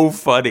so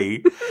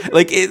funny.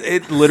 Like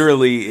it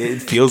literally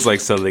it feels like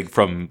something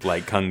from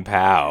like Kung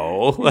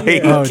Pao.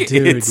 Like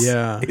dude,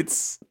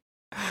 it's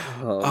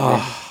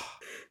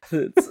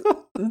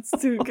It's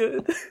too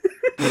good.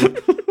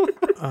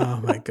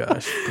 Oh my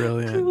gosh,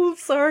 brilliant. I'm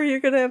sorry, you're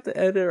gonna have to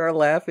edit our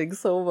laughing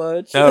so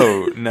much.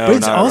 No, but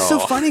it's also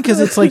funny because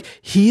it's like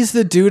he's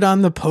the dude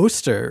on the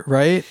poster,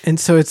 right? And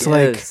so it's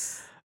like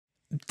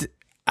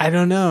I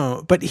don't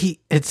know, but he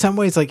in some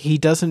ways like he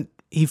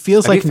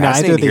feels like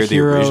neither the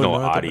hero original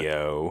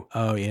audio.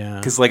 Oh yeah,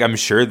 because like I'm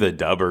sure the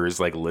dubbers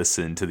like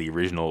listen to the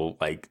original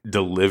like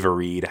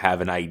delivery to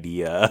have an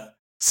idea.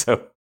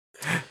 So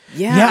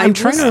yeah, I'm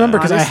trying to remember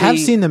because I have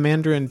seen the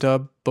Mandarin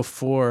dub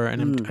before,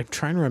 and I'm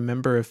trying to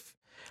remember if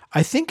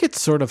I think it's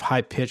sort of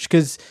high pitched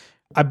because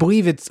I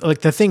believe it's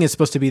like the thing is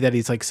supposed to be that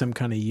he's like some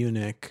kind of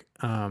eunuch,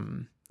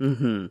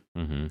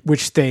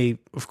 which they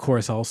of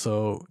course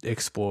also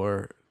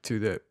explore through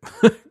the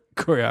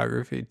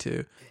choreography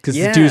too, because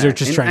the dudes are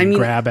just trying to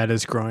grab at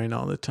his groin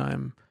all the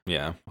time.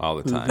 Yeah, all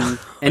the time.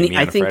 Mm-hmm. And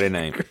I think Friday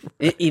night.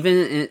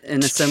 Even in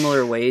a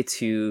similar way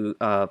to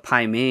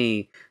Pai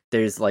Mei,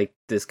 there's like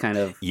this kind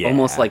of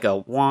almost like a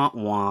wah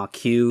wah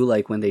cue,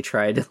 like when they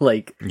try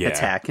to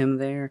attack him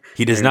there.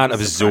 He does not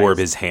absorb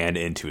his hand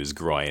into his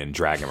groin and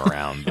drag him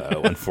around,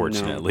 though,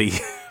 unfortunately.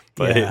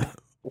 But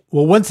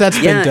well, once that's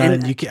been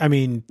done, you can, I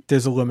mean,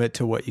 there's a limit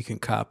to what you can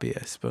copy,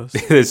 I suppose.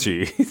 That's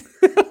true.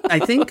 I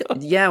think,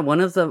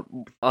 one of the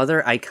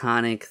other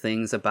iconic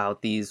things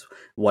about these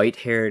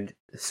white-haired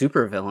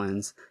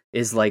supervillains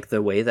is like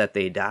the way that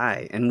they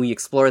die, and we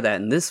explore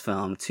that in this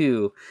film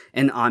too.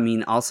 And I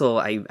mean, also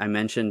I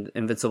mentioned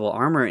Invincible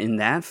Armor. In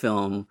that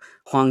film,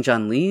 Huang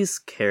Zhanli's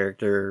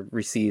character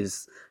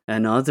receives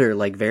another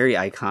like very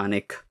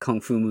iconic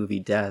kung fu movie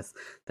death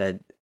that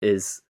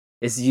is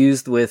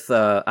used with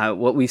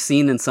what we've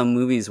seen in some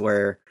movies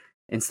where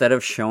instead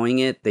of showing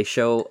it, they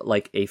show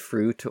like a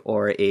fruit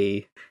or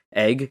a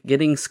egg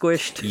getting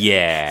squished.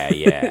 Yeah.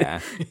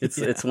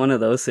 It's one of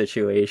those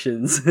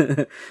situations.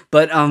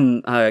 But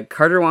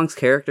Carter Wong's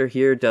character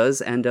here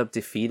does end up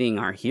defeating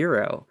our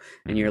hero,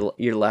 and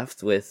you're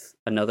left with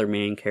another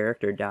main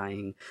character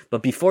dying.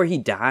 But before he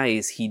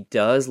dies, he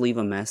does leave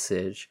a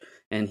message,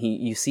 and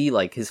you see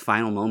like his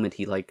final moment,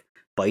 he like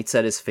bites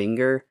at his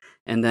finger,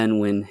 and then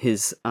when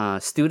his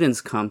students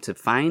come to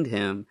find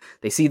him,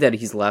 they see that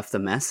he's left a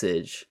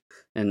message.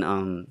 And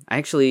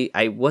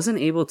I wasn't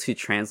able to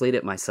translate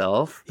it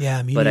myself.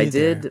 Yeah, me but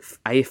neither.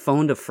 I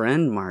phoned a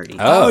friend, Marty.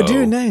 Oh,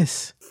 dude,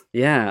 nice.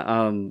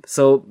 Yeah.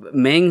 So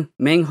Meng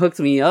hooked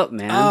me up,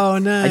 man. Oh,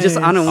 nice. I just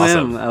on a whim,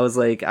 Awesome. I was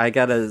like, I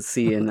gotta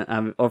see, and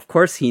of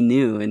course he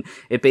knew, and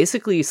it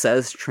basically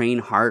says train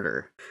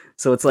harder.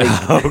 So it's like,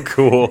 oh,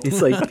 cool.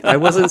 It's like, I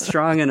wasn't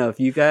strong enough.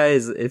 You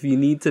guys, if you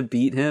need to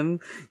beat him,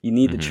 you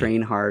need to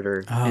train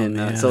harder. Oh,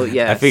 and so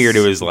I figured it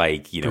was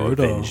like,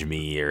 brutal. Avenge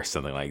Me or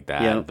something like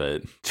that. Yeah.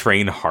 But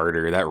train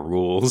harder, that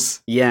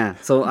rules. Yeah.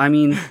 So I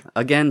mean,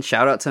 again,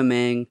 shout out to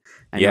Meng.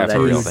 I know that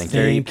for real. he's Thank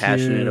very you.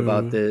 passionate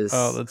about this.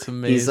 Oh, that's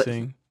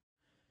amazing.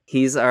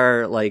 He's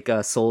our like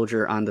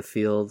soldier on the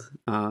field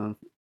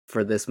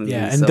for this movie.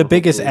 Yeah, and so the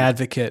biggest hopefully-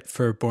 advocate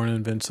for Born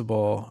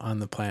Invincible on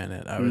the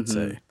planet, I would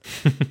say.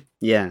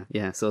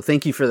 Yeah. So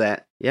thank you for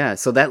that. Yeah.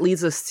 So that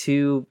leads us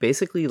to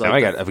basically like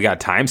we got a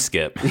time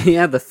skip.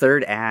 the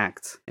third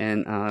act,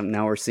 and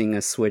now we're seeing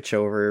a switch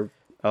over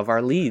of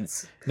our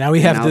leads. Now we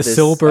have Now the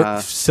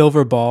this,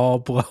 silver ball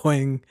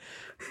blowing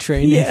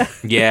training.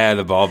 Yeah,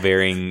 the ball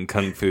bearing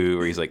kung fu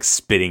where he's like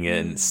spitting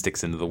it and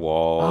sticks into the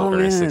wall Oh, or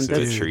man, sticks into a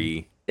that's-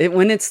 tree.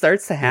 When it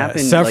starts to Yeah, happen,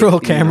 several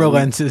like, camera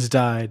lenses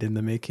died in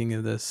the making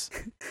of this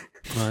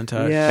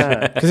montage.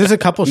 Yeah. Because there's a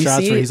couple You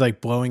shots see where it- he's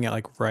like blowing it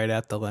like right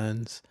at the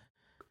lens.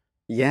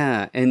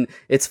 Yeah, and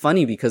it's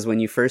funny because when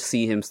you first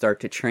see him start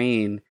to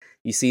train,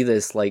 you see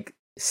this like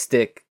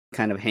stick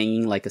kind of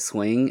hanging like a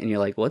swing, and you're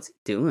like, "What's he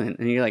doing?"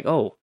 And you're like,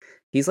 "Oh,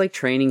 he's like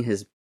training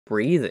his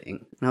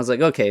breathing." And I was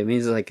like, "Okay, maybe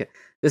it's like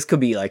this could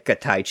be like a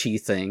Tai Chi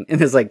thing."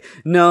 And it's like,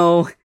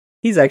 no,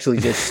 he's actually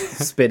just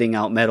spitting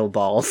out metal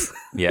balls.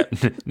 Yeah.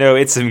 No,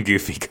 it's some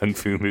goofy kung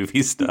fu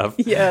movie stuff.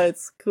 Yeah,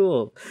 it's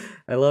cool.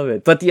 I love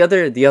it. But the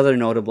other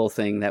notable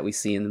thing that we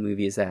see in the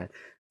movie is that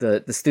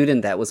the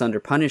student that was under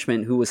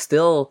punishment, who was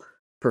still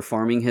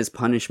performing his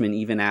punishment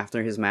even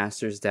after his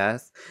master's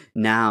death,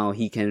 now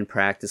he can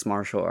practice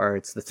martial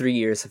arts. The 3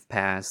 years have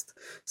passed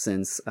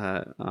since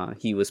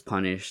he was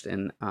punished,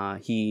 and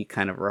he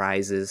kind of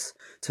rises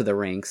to the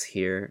ranks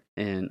here.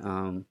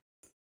 And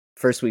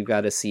first we've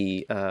got to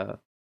see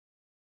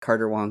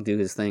Carter Wong do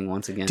his thing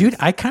once again. Dude,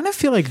 I kind of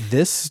feel like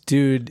this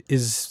dude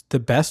is the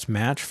best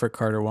match for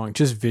Carter Wong,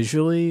 just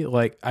visually.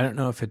 Like, I don't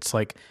know if it's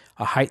like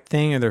a height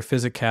thing or their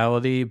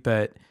physicality,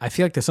 but I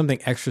feel like there's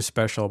something extra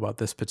special about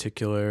this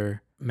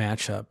particular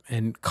matchup.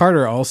 And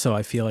Carter also,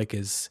 I feel like,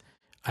 is,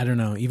 I don't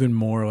know, even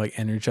more like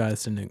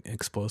energized and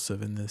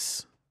explosive in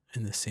this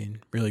scene.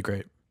 Really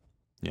great.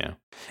 Yeah.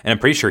 And I'm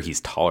pretty sure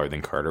he's taller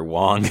than Carter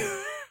Wong,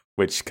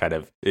 which kind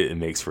of it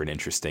makes for an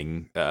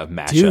interesting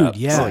matchup. Dude,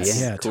 yeah,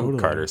 since yeah, totally.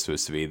 Carter's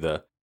supposed to be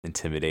the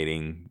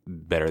intimidating,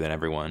 better than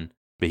everyone.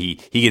 But he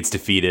gets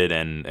defeated,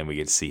 and we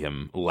get to see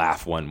him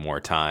laugh one more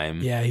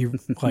time. Yeah, he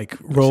like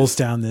rolls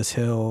down this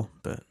hill,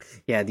 but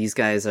yeah, these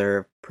guys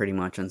are pretty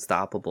much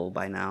unstoppable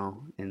by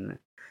now, and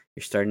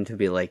you're starting to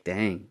be like,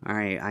 dang, all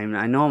right,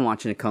 I know I'm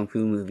watching a kung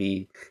fu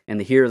movie and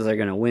the heroes are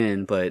gonna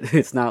win, but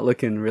it's not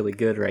looking really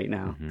good right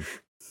now.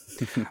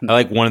 Mm-hmm. I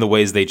like one of the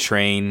ways they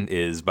train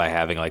is by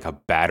having like a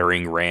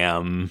battering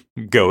ram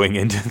going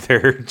into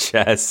their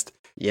chest.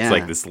 Yeah, It's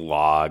like this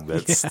log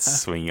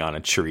that's swinging on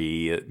a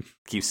tree. It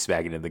keeps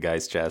smacking into the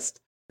guy's chest.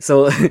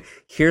 So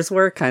here's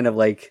where kind of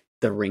like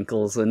the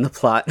wrinkles in the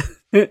plot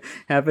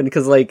happen,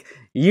 because like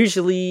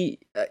usually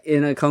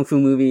in a kung fu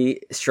movie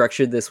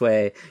structured this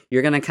way,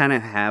 you're going to kind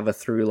of have a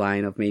through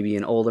line of maybe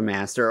an older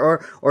master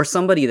or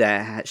somebody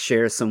that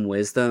shares some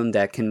wisdom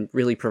that can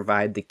really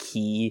provide the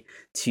key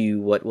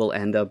to what will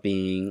end up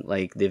being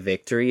like the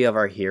victory of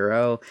our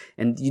hero.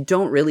 And you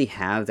don't really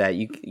have that.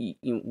 You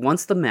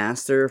once the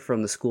master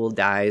from the school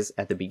dies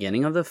at the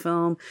beginning of the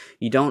film,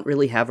 you don't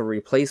really have a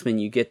replacement.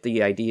 You get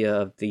the idea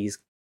of these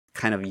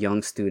kind of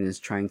young students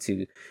trying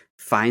to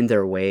find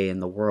their way in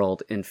the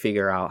world and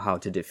figure out how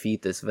to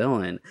defeat this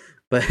villain.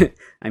 But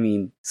I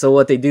mean, so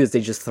what they do is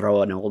they just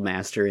throw an old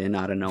master in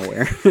out of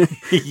nowhere.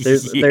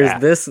 there's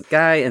this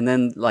guy, and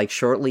then like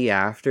shortly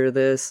after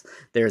this,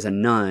 there's a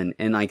nun,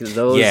 and like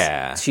those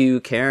two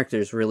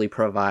characters really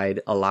provide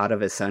a lot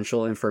of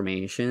essential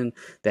information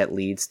that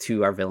leads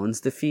to our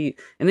villain's defeat.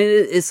 And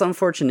it's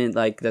unfortunate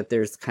like that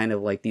there's kind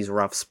of like these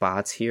rough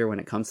spots here when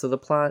it comes to the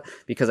plot,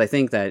 because I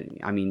think that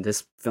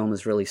this film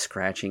is really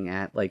scratching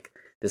at like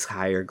this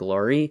higher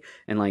glory,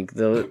 and like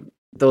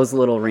those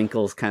little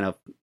wrinkles kind of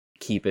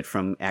keep it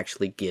from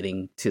actually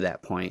getting to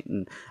that point.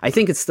 And I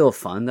think it's still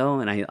fun though,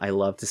 and I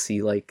love to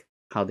see like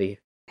how they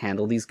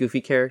handle these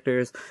goofy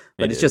characters,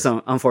 but it's just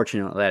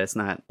unfortunate that it's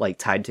not like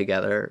tied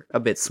together a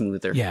bit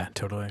smoother. Yeah,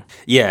 totally.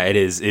 Yeah, it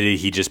is.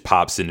 He just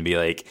pops in to be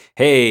like,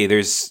 hey,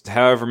 there's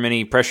however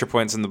many pressure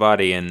points in the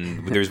body,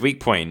 and there's weak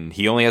point, and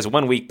he only has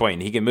one weak point,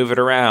 and he can move it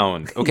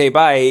around. Okay,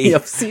 bye.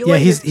 Yep, see you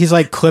later. He's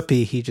like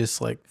Clippy. He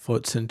just like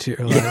floats into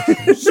your life.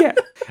 Yeah.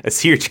 I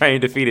see you're trying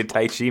to defeat a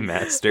Tai Chi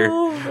master.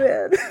 Oh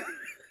man.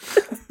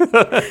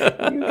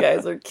 You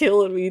guys are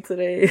killing me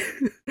today.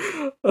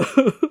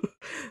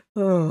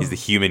 He's the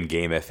human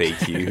game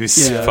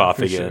FAQs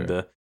popping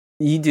into.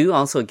 You do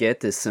also get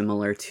this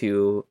similar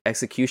to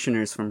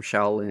Executioners from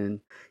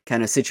Shaolin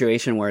kind of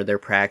situation where they're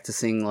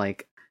practicing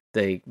like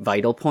the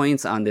vital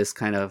points on this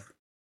kind of,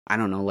 I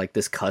don't know, like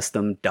this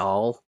custom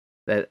doll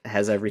that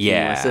has everything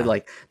listed.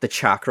 Like the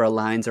chakra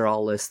lines are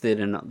all listed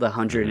and the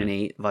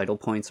 108 vital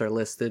points are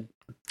listed.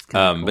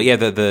 Cool. But yeah,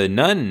 the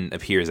nun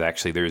appears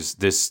actually.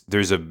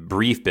 There's a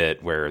brief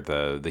bit where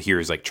the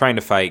hero's like trying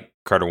to fight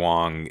Carter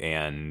Wong,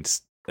 and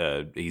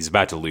he's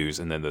about to lose,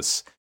 and then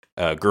this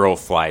girl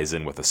flies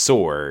in with a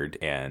sword,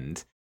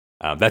 and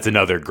that's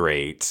another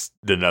great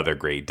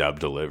dub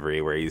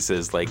delivery where he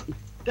says like,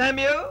 "Damn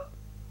you,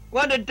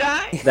 want to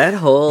die?" That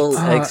whole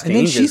exchange. And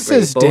then she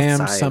says, "Damn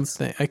sides.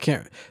 Something." I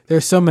can't.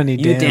 There's so many.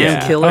 You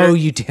damn killer! Oh,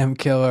 you damn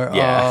killer!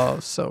 Yeah. Oh,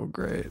 so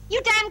great.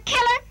 You damn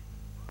killer!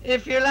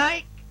 If you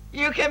like,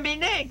 you can be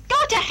next. Go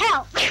to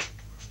hell!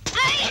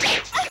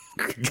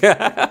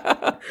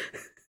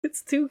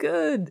 It's too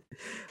good.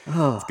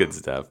 Oh, it's good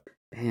stuff.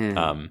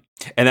 Man.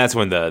 And that's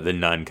when the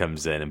nun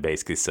comes in and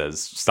basically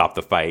says, "Stop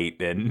the fight,"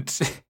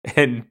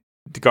 and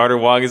Carter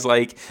Wong is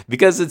like,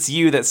 "Because it's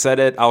you that said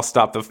it, I'll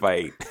stop the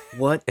fight."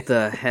 What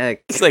the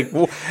heck? It's like,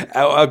 well,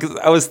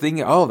 I was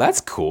thinking, oh,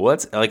 that's cool.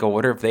 That's like, I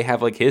wonder if they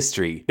have like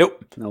history.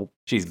 Nope.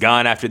 She's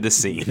gone after the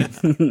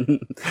scene.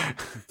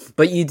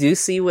 But you do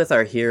see with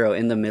our hero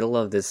in the middle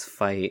of this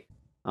fight,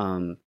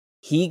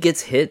 he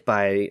gets hit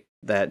by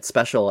that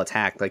special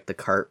attack, like the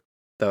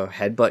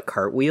headbutt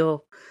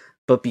cartwheel.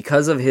 But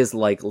because of his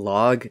like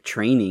log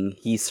training,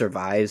 he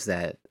survives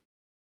that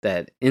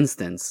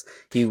instance.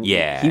 He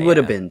would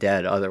have been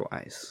dead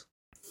otherwise.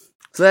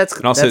 So that's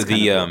and also that's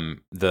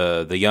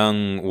the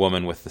young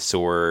woman with the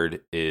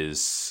sword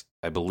is,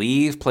 I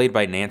believe, played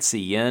by Nancy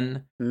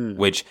Yen,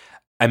 which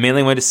I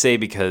mainly wanted to say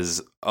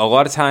because a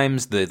lot of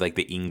times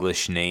the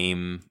English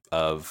name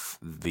of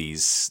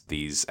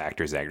these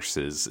actors,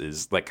 actresses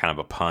is like kind of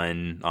a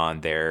pun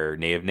on their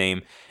native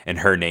name, and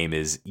her name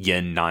is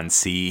Yen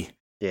Nancy.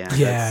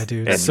 Yeah,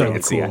 dude, it's so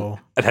cool.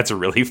 That's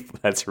really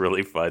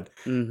fun.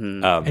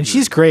 Mm-hmm. And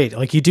she's great.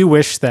 Like, you do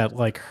wish that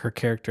like her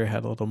character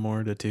had a little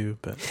more to do,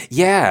 but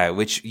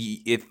which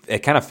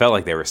it kind of felt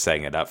like they were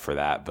setting it up for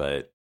that,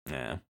 but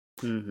yeah.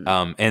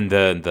 Mm-hmm. And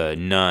the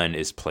nun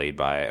is played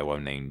by a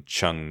woman named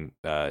Chung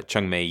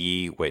Mei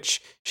Yi,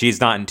 which she's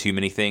not in too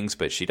many things,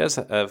 but she does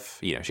have,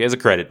 she has a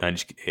credit on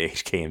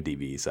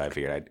HKMDB, so I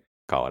figured I'd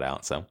call it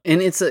out. So,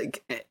 and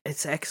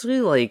it's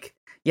actually like.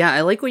 Yeah,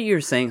 I like what you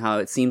were saying, how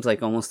it seems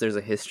like almost there's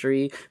a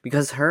history,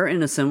 because her,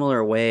 in a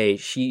similar way,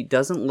 she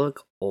doesn't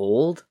look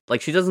old.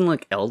 Like, she doesn't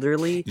look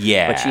elderly.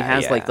 Yeah. But she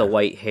has, like, the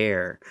white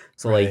hair.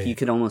 So, like, you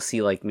could almost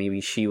see, like,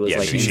 maybe she was,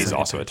 like... she's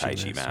also a Tai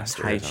Chi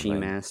master. Tai Chi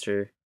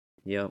master.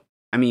 Yep.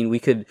 I mean, we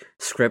could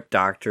script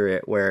doctor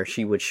it where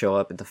she would show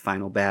up at the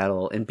final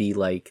battle and be,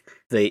 like,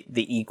 the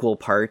equal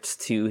parts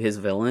to his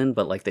villain,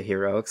 but, like, the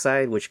heroic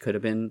side, which could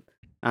have been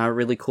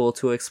really cool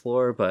to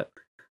explore. But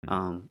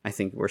I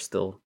think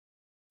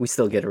we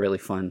still get a really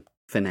fun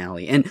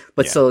finale.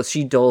 So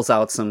she doles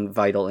out some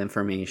vital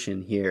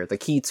information here. The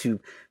key to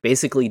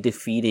basically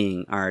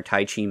defeating our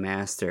Tai Chi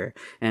master.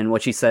 And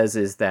what she says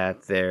is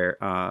that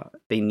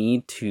they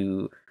need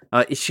to...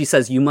 she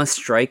says, you must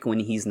strike when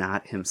he's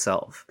not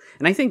himself.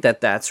 And I think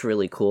that's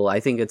really cool. I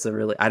think it's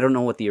I don't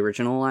know what the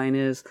original line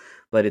is,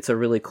 but it's a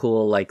really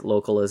cool like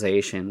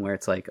localization where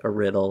it's like a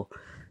riddle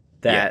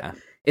that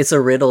it's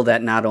a riddle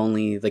that not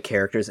only the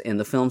characters in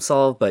the film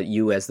solve, but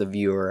you as the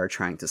viewer are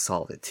trying to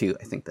solve it too.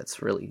 I think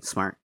that's really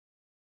smart.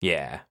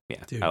 Yeah,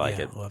 Dude, I like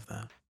it. I love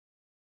that.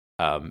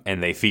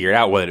 And they figured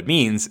out what it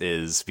means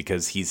is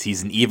because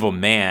he's an evil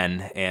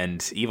man,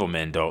 and evil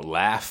men don't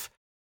laugh,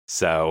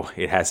 so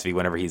it has to be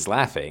whenever he's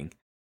laughing,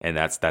 and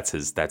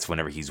that's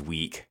whenever he's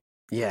weak.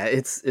 Yeah,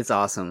 it's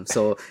awesome.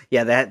 So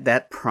yeah,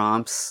 that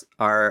prompts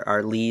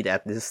our lead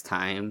at this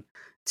time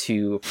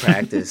to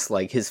practice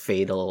like his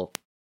fatal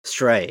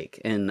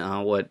strike, and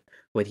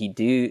what he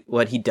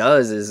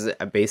does is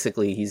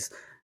basically he's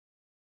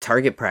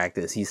target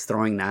practice. He's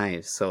throwing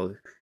knives. So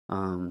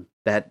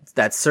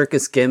that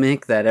circus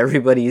gimmick that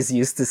everybody's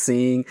used to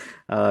seeing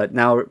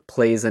now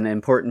plays an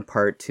important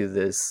part to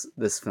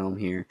this film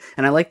here.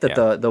 And I like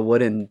that the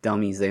wooden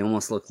dummies, they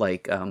almost look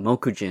like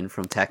Mokujin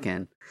from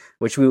Tekken,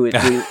 which we'd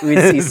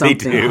see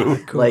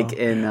something like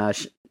in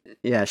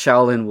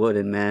Shaolin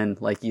Wooden Men,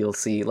 like you'll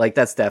see, like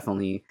that's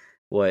definitely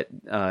what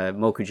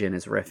Mokujin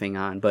is riffing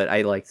on, but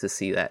I like to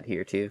see that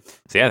here too.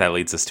 So yeah, that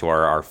leads us to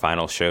our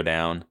final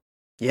showdown.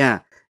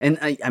 Yeah. And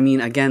I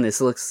mean, again,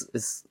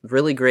 it's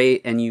really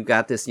great, and you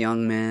got this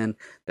young man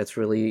that's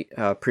really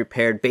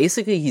prepared.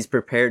 Basically, he's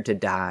prepared to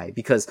die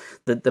because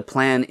the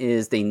plan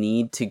is they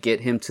need to get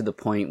him to the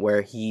point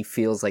where he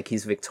feels like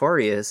he's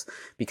victorious,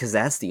 because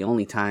that's the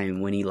only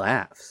time when he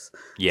laughs.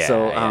 Yeah.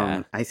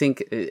 So I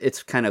think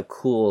it's kind of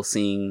cool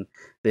seeing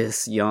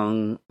this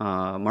young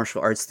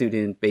martial arts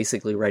student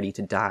basically ready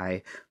to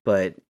die,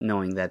 but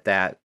knowing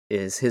that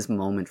is his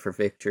moment for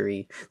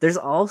victory. There's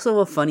also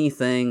a funny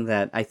thing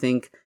that I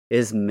think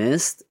is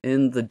missed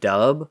in the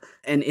dub,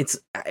 and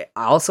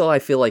I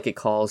feel like it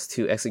calls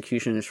to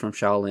Executioners from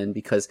Shaolin,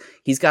 because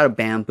he's got a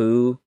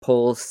bamboo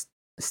pole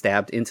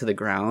stabbed into the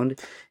ground.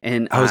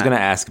 And I was going to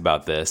ask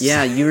about this.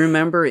 Yeah, you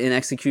remember in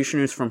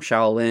Executioners from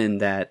Shaolin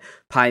that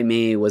Pai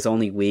Mei was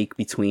only weak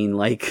between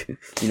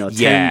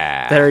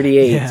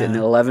 10:38 and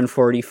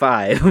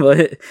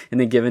 11:45 in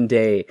a given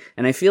day.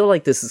 And I feel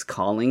like this is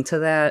calling to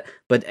that,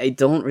 but I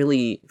don't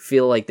really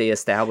feel like they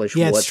established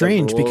what it's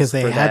strange the rules because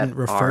they for hadn't that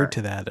referred are.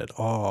 to that at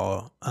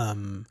all.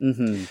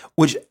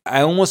 Which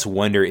I almost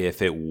wonder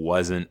if it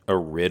wasn't a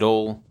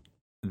riddle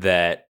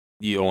that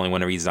only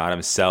whenever he's not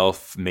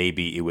himself,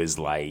 maybe it was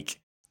like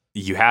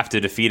you have to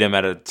defeat him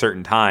at a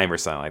certain time or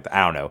something like that.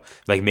 I don't know.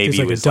 Like maybe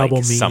it was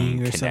like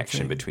some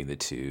connection between the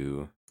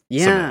two.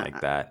 Yeah, something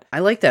like that.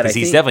 I like that. Because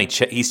he's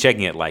definitely he's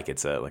checking it like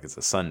it's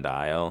a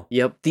sundial.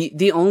 Yep.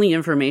 The only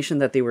information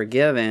that they were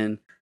given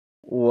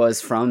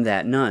was from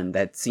that nun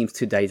that seems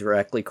to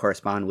directly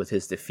correspond with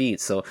his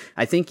defeat. So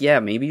I think,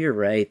 maybe you're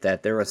right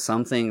that there was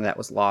something that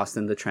was lost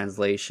in the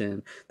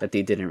translation that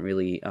they didn't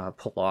really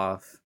pull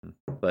off.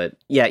 But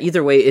yeah,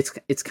 either way,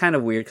 it's kind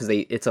of weird because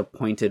it's a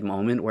pointed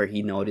moment where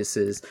he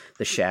notices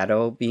the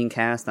shadow being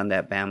cast on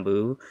that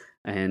bamboo,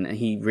 and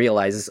he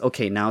realizes,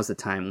 okay, now's the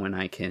time when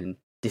I can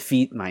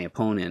defeat my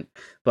opponent.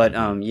 But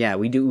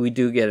we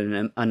do get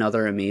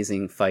another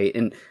amazing fight,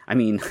 and I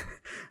mean,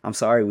 I'm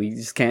sorry, we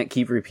just can't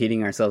keep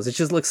repeating ourselves. It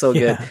just looks so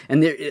good.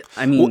 And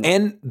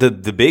and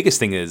the biggest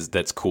thing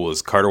that's cool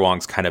is Carter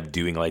Wong's kind of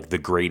doing like the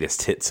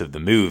greatest hits of the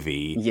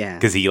movie. Yeah,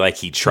 because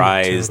he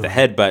tries the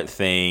headbutt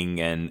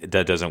thing and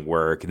that doesn't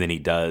work, and then he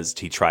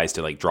tries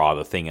to like draw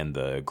the thing in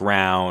the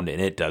ground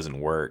and it doesn't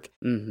work.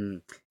 Mm-hmm.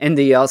 And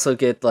they also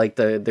get like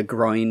the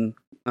groin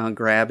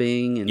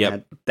grabbing,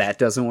 and that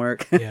doesn't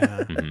work.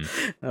 Yeah.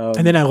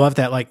 And then I love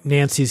that like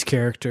Nancy's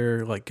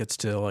character like gets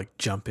to like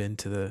jump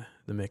into the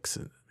mix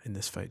in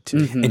this fight too.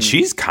 Mm-hmm. And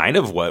she's kind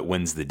of what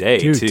wins the day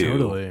too.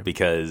 Totally.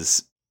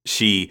 Because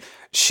she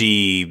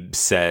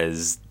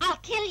says, I'll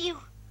kill you.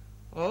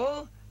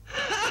 Oh?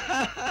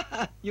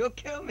 You'll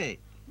kill me.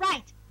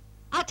 Right.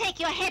 I'll take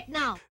your head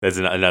now. That's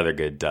another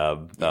good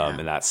dub.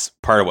 And that's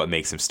part of what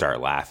makes him start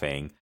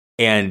laughing.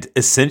 And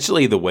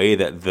essentially the way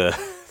that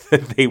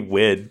they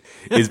win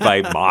is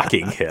by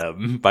mocking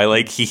him, by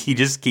like he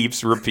just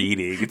keeps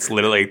repeating. It's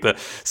literally like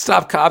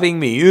stop copying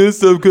me,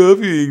 stop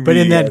copying me. But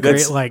in that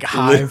great like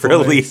high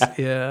voice.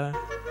 Yeah.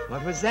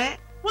 What was that?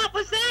 What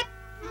was that?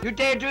 You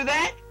dare do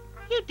that?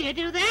 You dare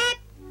do that?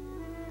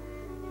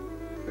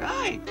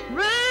 Right.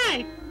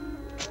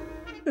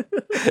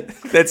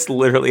 That's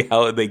literally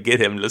how they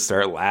get him to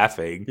start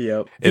laughing.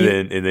 Yep.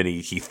 And then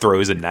he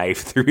throws a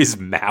knife through his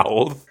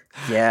mouth.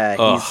 Yeah,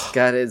 he's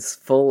got his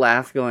full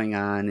laugh going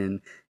on,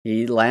 and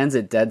he lands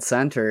at dead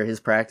center.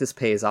 His practice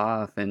pays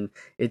off, and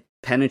it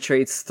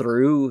penetrates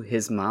through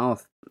his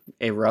mouth,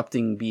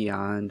 erupting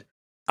beyond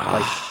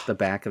like the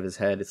back of his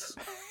head.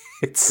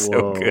 It's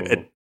so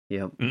good.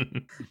 Yep.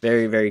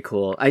 Very, very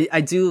cool.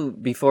 I do,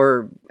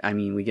 before,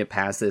 we get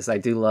past this, I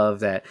do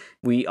love that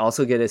we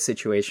also get a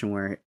situation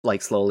where,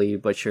 like, slowly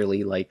but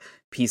surely, like,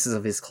 pieces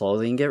of his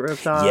clothing get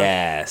ripped off.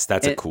 Yes,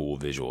 that's a cool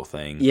visual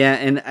thing. Yeah,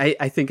 and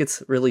I think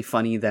it's really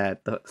funny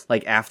that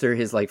after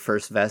his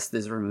first vest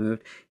is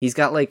removed, he's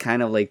got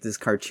kind of this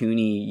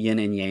cartoony yin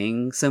and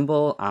yang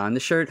symbol on the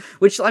shirt,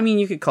 which I mean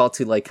you could call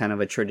to kind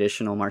of a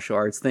traditional martial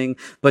arts thing,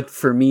 but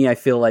for me I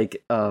feel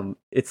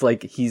it's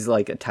he's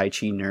a Tai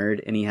Chi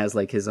nerd and he has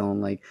his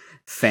own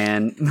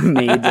fan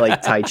made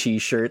Tai Chi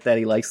shirt that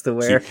he likes to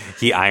wear.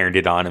 He ironed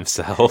it on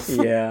himself.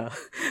 Yeah.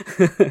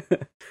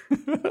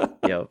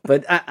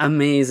 But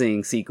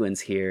amazing sequence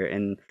here,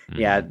 and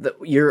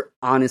you're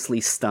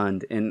honestly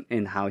stunned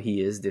in how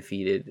he is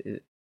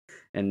defeated,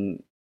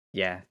 and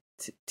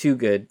too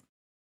good,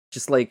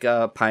 just like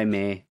Pai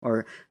Mei,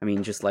 or I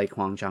mean just like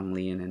Huang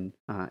Zhonglin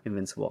and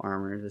Invincible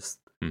Armor, just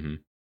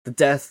the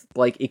death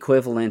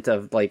equivalent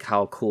of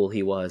how cool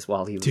he was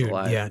while he was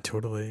alive. Yeah,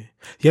 totally.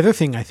 The other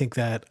thing I think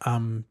that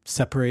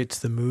separates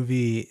the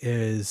movie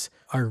is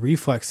our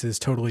reflexes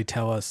totally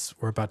tell us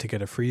we're about to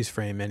get a freeze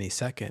frame any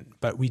second,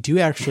 but we do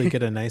actually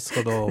get a nice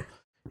little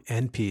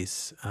end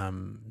piece,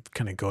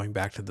 kind of going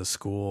back to the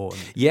school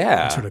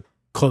and sort of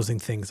closing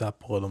things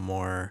up a little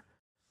more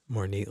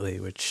neatly,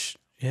 which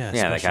they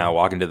kind of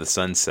walk into the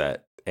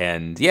sunset.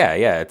 And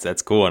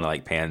that's cool, and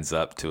it pans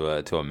up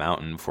to a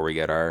mountain before we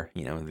get our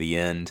the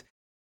end.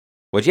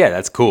 Which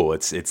that's cool.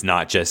 It's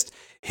not just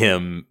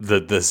him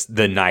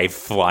the knife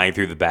flying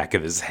through the back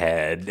of his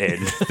head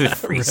and the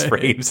freeze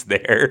frames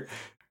there.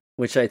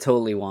 Which I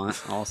totally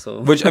want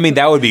also. Which I mean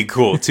that would be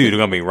cool too. Don't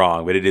get me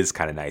wrong, but it is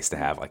kind of nice to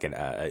have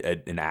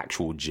an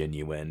actual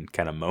genuine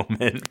kind of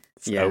moment.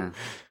 So. Yeah.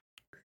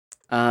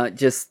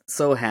 Just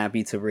so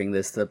happy to bring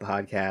this to the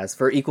podcast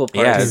for equal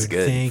parts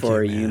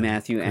for you,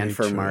 Matthew, great and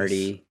for choice.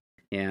 Marty.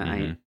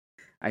 Yeah,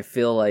 I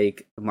feel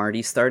like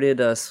Marty started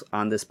us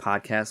on this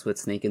podcast with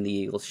Snake in the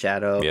Eagle's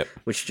Shadow,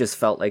 which just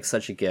felt like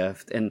such a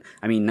gift. And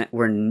I mean,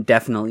 we're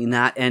definitely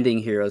not ending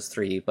Heroes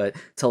 3, but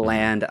to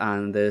land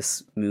on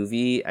this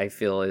movie, I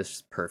feel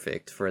is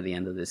perfect for the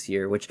end of this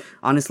year, which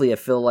honestly, I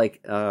feel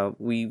like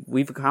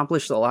we've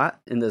accomplished a lot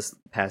in this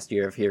past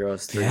year of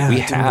Heroes 3. Yeah, we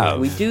have.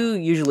 We do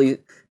usually...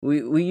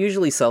 We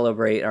usually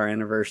celebrate our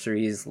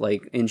anniversaries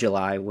in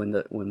July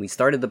when we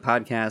started the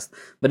podcast,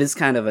 but it's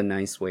kind of a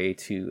nice way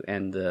to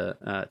end the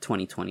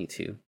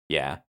 2022.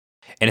 Yeah,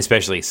 and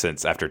especially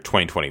since after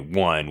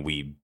 2021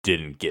 we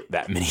didn't get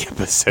that many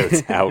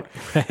episodes out,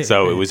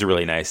 so it was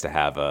really nice to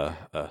have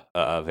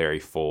a very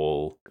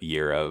full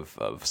year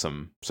of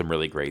some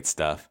really great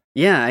stuff.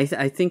 Yeah,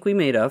 I think we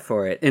made up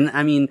for it. And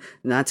I mean,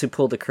 not to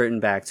pull the curtain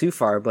back too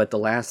far, but the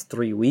last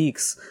 3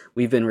 weeks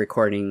we've been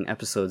recording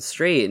episodes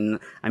straight. And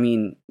I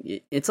mean,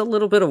 it's a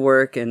little bit of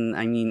work. And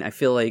I mean, I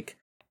feel like,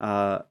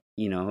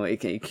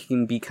 it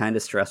can be kind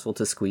of stressful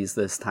to squeeze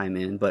this time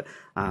in. But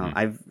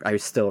I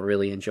still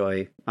really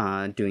enjoy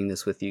doing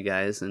this with you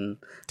guys. And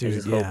I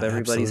just hope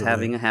everybody's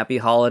having a happy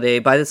holiday.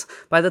 By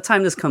the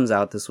time this comes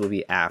out, this will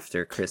be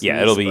after Christmas.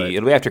 Yeah, it'll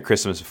be after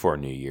Christmas before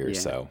New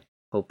Year's. So.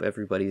 Hope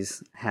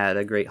everybody's had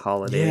a great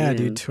holiday. Yeah,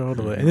 dude,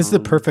 totally. And this is the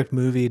perfect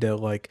movie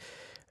to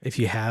if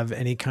you have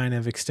any kind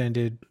of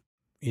extended,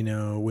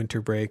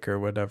 winter break or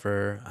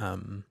whatever.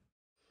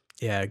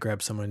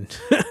 Grab someone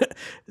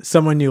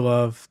you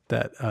love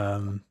that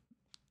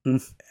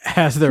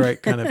has the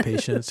right kind of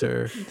patience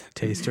or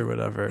taste or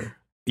whatever.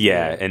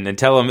 Yeah, and then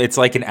tell them it's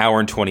an hour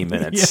and 20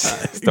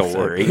 minutes. Don't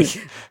worry.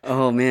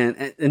 Oh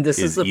man, and this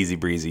is easy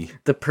breezy.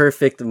 The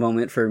perfect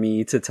moment for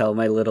me to tell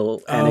my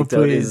little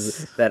anecdote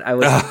is that I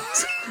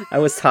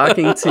was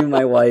talking to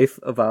my wife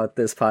about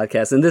this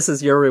podcast, and this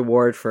is your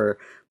reward for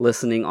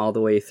listening all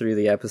the way through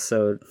the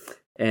episode.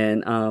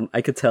 And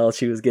I could tell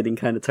she was getting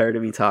kind of tired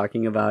of me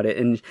talking about it,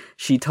 and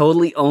she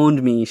totally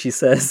owned me. She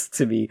says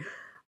to me,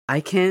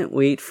 "I can't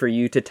wait for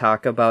you to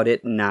talk about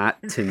it,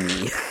 not to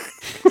me."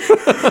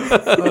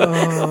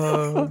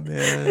 Oh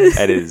man,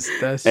 that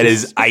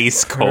is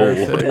ice cold.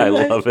 Perfect. I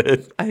love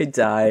it. I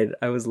died.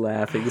 I was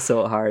laughing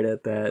so hard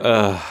at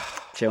that.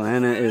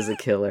 Joanna is a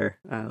killer.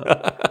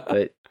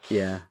 But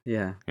yeah.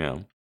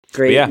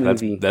 Great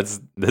movie. That's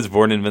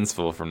Born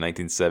Invincible from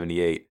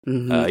 1978.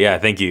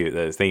 Thank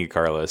you,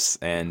 Carlos,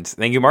 and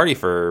thank you, Marty,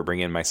 for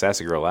bringing my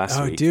Sassy Girl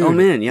last week. Dude. Oh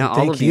man, yeah.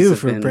 Thank you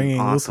for bringing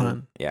awesome.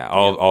 Lupin. Yeah,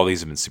 all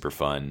these have been super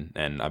fun,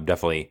 and I'm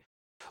definitely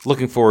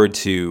looking forward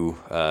to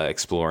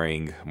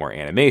exploring more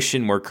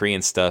animation, more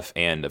Korean stuff,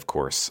 and of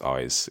course,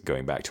 always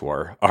going back to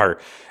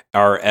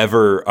our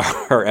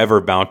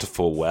ever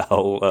bountiful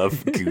well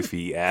of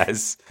goofy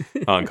ass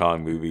Hong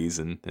Kong movies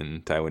and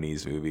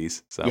Taiwanese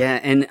movies. So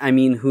yeah, and I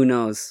mean, who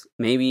knows?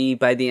 Maybe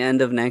by the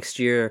end of next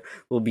year,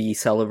 we'll be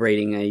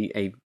celebrating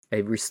a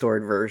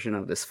restored version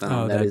of this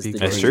film.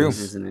 That's true,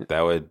 isn't it?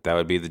 That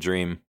would be the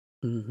dream.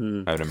 I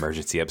have an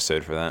emergency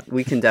episode for that.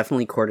 We can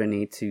definitely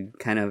coordinate to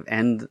kind of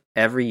end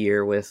every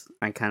year with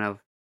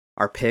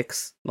our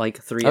picks,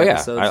 3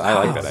 episodes.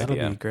 I like that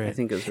idea. Be great. I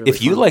think it's really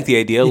if you like the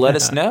idea, let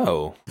us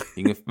know.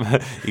 You can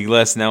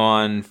let us know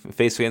on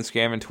Facebook,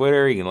 Instagram, and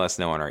Twitter. You can let us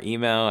know on our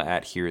email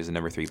at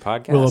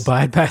hereisnumber3podcast. We'll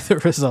abide by the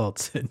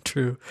results in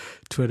true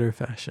Twitter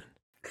fashion.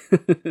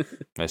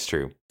 That's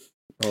true.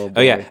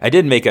 Oh yeah, I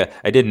didn't make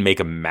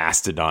a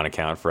Mastodon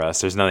account for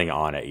us. There's nothing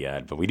on it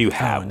yet, but we do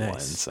have one.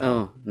 So.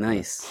 Oh,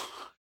 nice.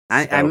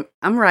 I'm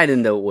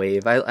riding the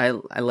wave. I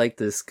like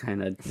this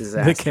kind of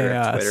disaster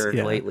at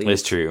Twitter lately.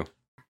 It's true.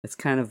 It's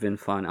kind of been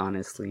fun,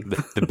 honestly.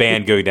 The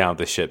band going down with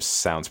the ships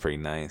sounds pretty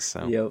nice.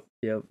 So.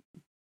 Yep.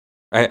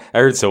 I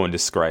heard someone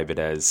describe it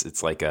as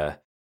it's like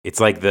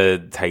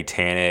the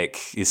Titanic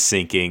is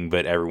sinking,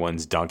 but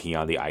everyone's dunking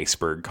on the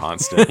iceberg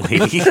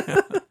constantly.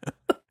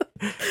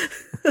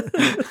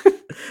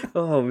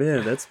 Oh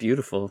man, that's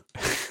beautiful.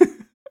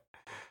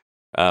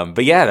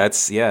 But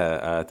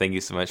yeah, thank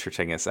you so much for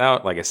checking us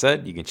out. Like I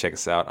said, you can check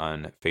us out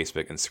on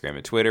Facebook, Instagram,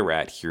 and Twitter. We're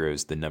at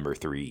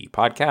Heroes3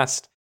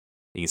 Podcast.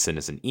 You can send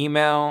us an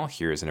email,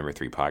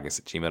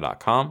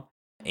 heroes3podcast@gmail.com.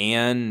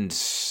 And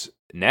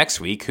next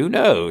week, who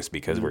knows?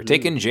 Because we're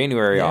taking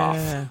January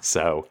off.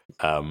 So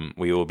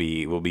we'll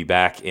be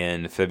back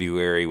in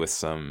February with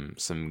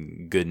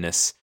some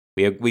goodness.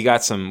 We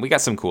got some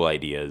cool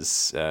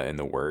ideas in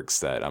the works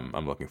that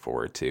I'm looking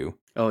forward to.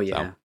 Oh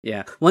yeah,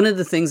 yeah. One of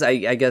the things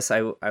I guess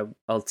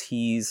I'll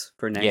tease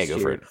for next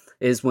year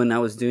is when I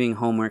was doing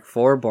homework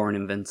for Born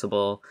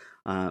Invincible.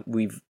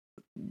 We've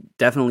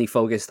definitely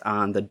focused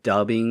on the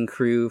dubbing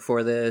crew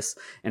for this,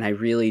 and I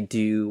really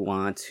do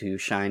want to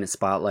shine a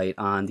spotlight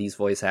on these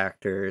voice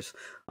actors.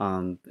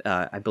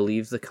 I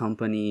believe the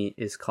company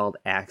is called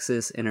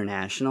Axis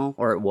International,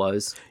 or it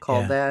was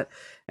called that,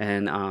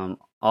 and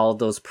all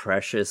those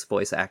precious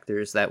voice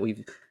actors that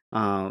we've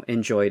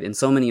enjoyed in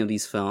so many of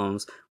these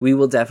films, we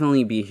will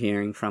definitely be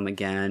hearing from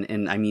again.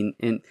 And I mean,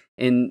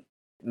 in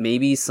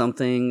maybe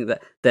something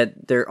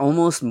that they're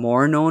almost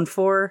more known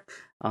for.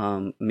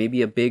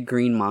 Maybe a big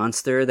green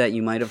monster that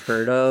you might have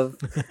heard of,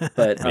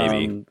 but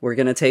we're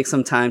going to take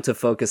some time to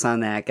focus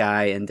on that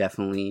guy and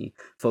definitely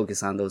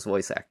focus on those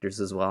voice actors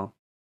as well.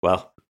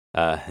 Well,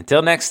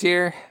 until next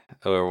year,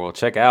 we'll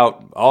check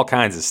out all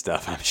kinds of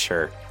stuff, I'm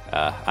sure.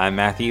 I'm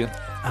Matthew.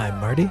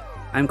 I'm Marty.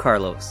 I'm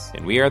Carlos.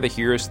 And we are the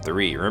Heroes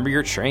 3. Remember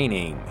your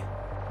training.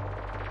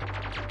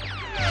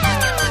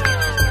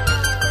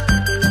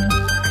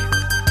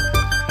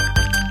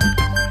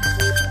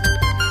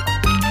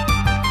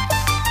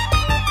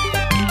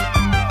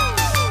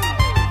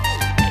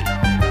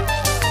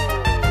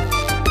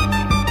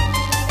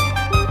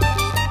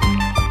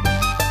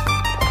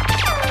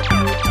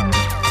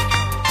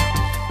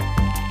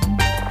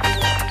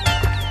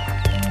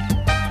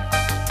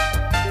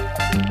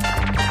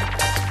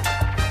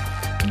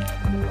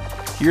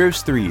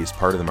 Heroes 3 is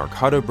part of the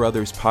Mercado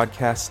Brothers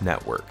Podcast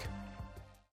Network.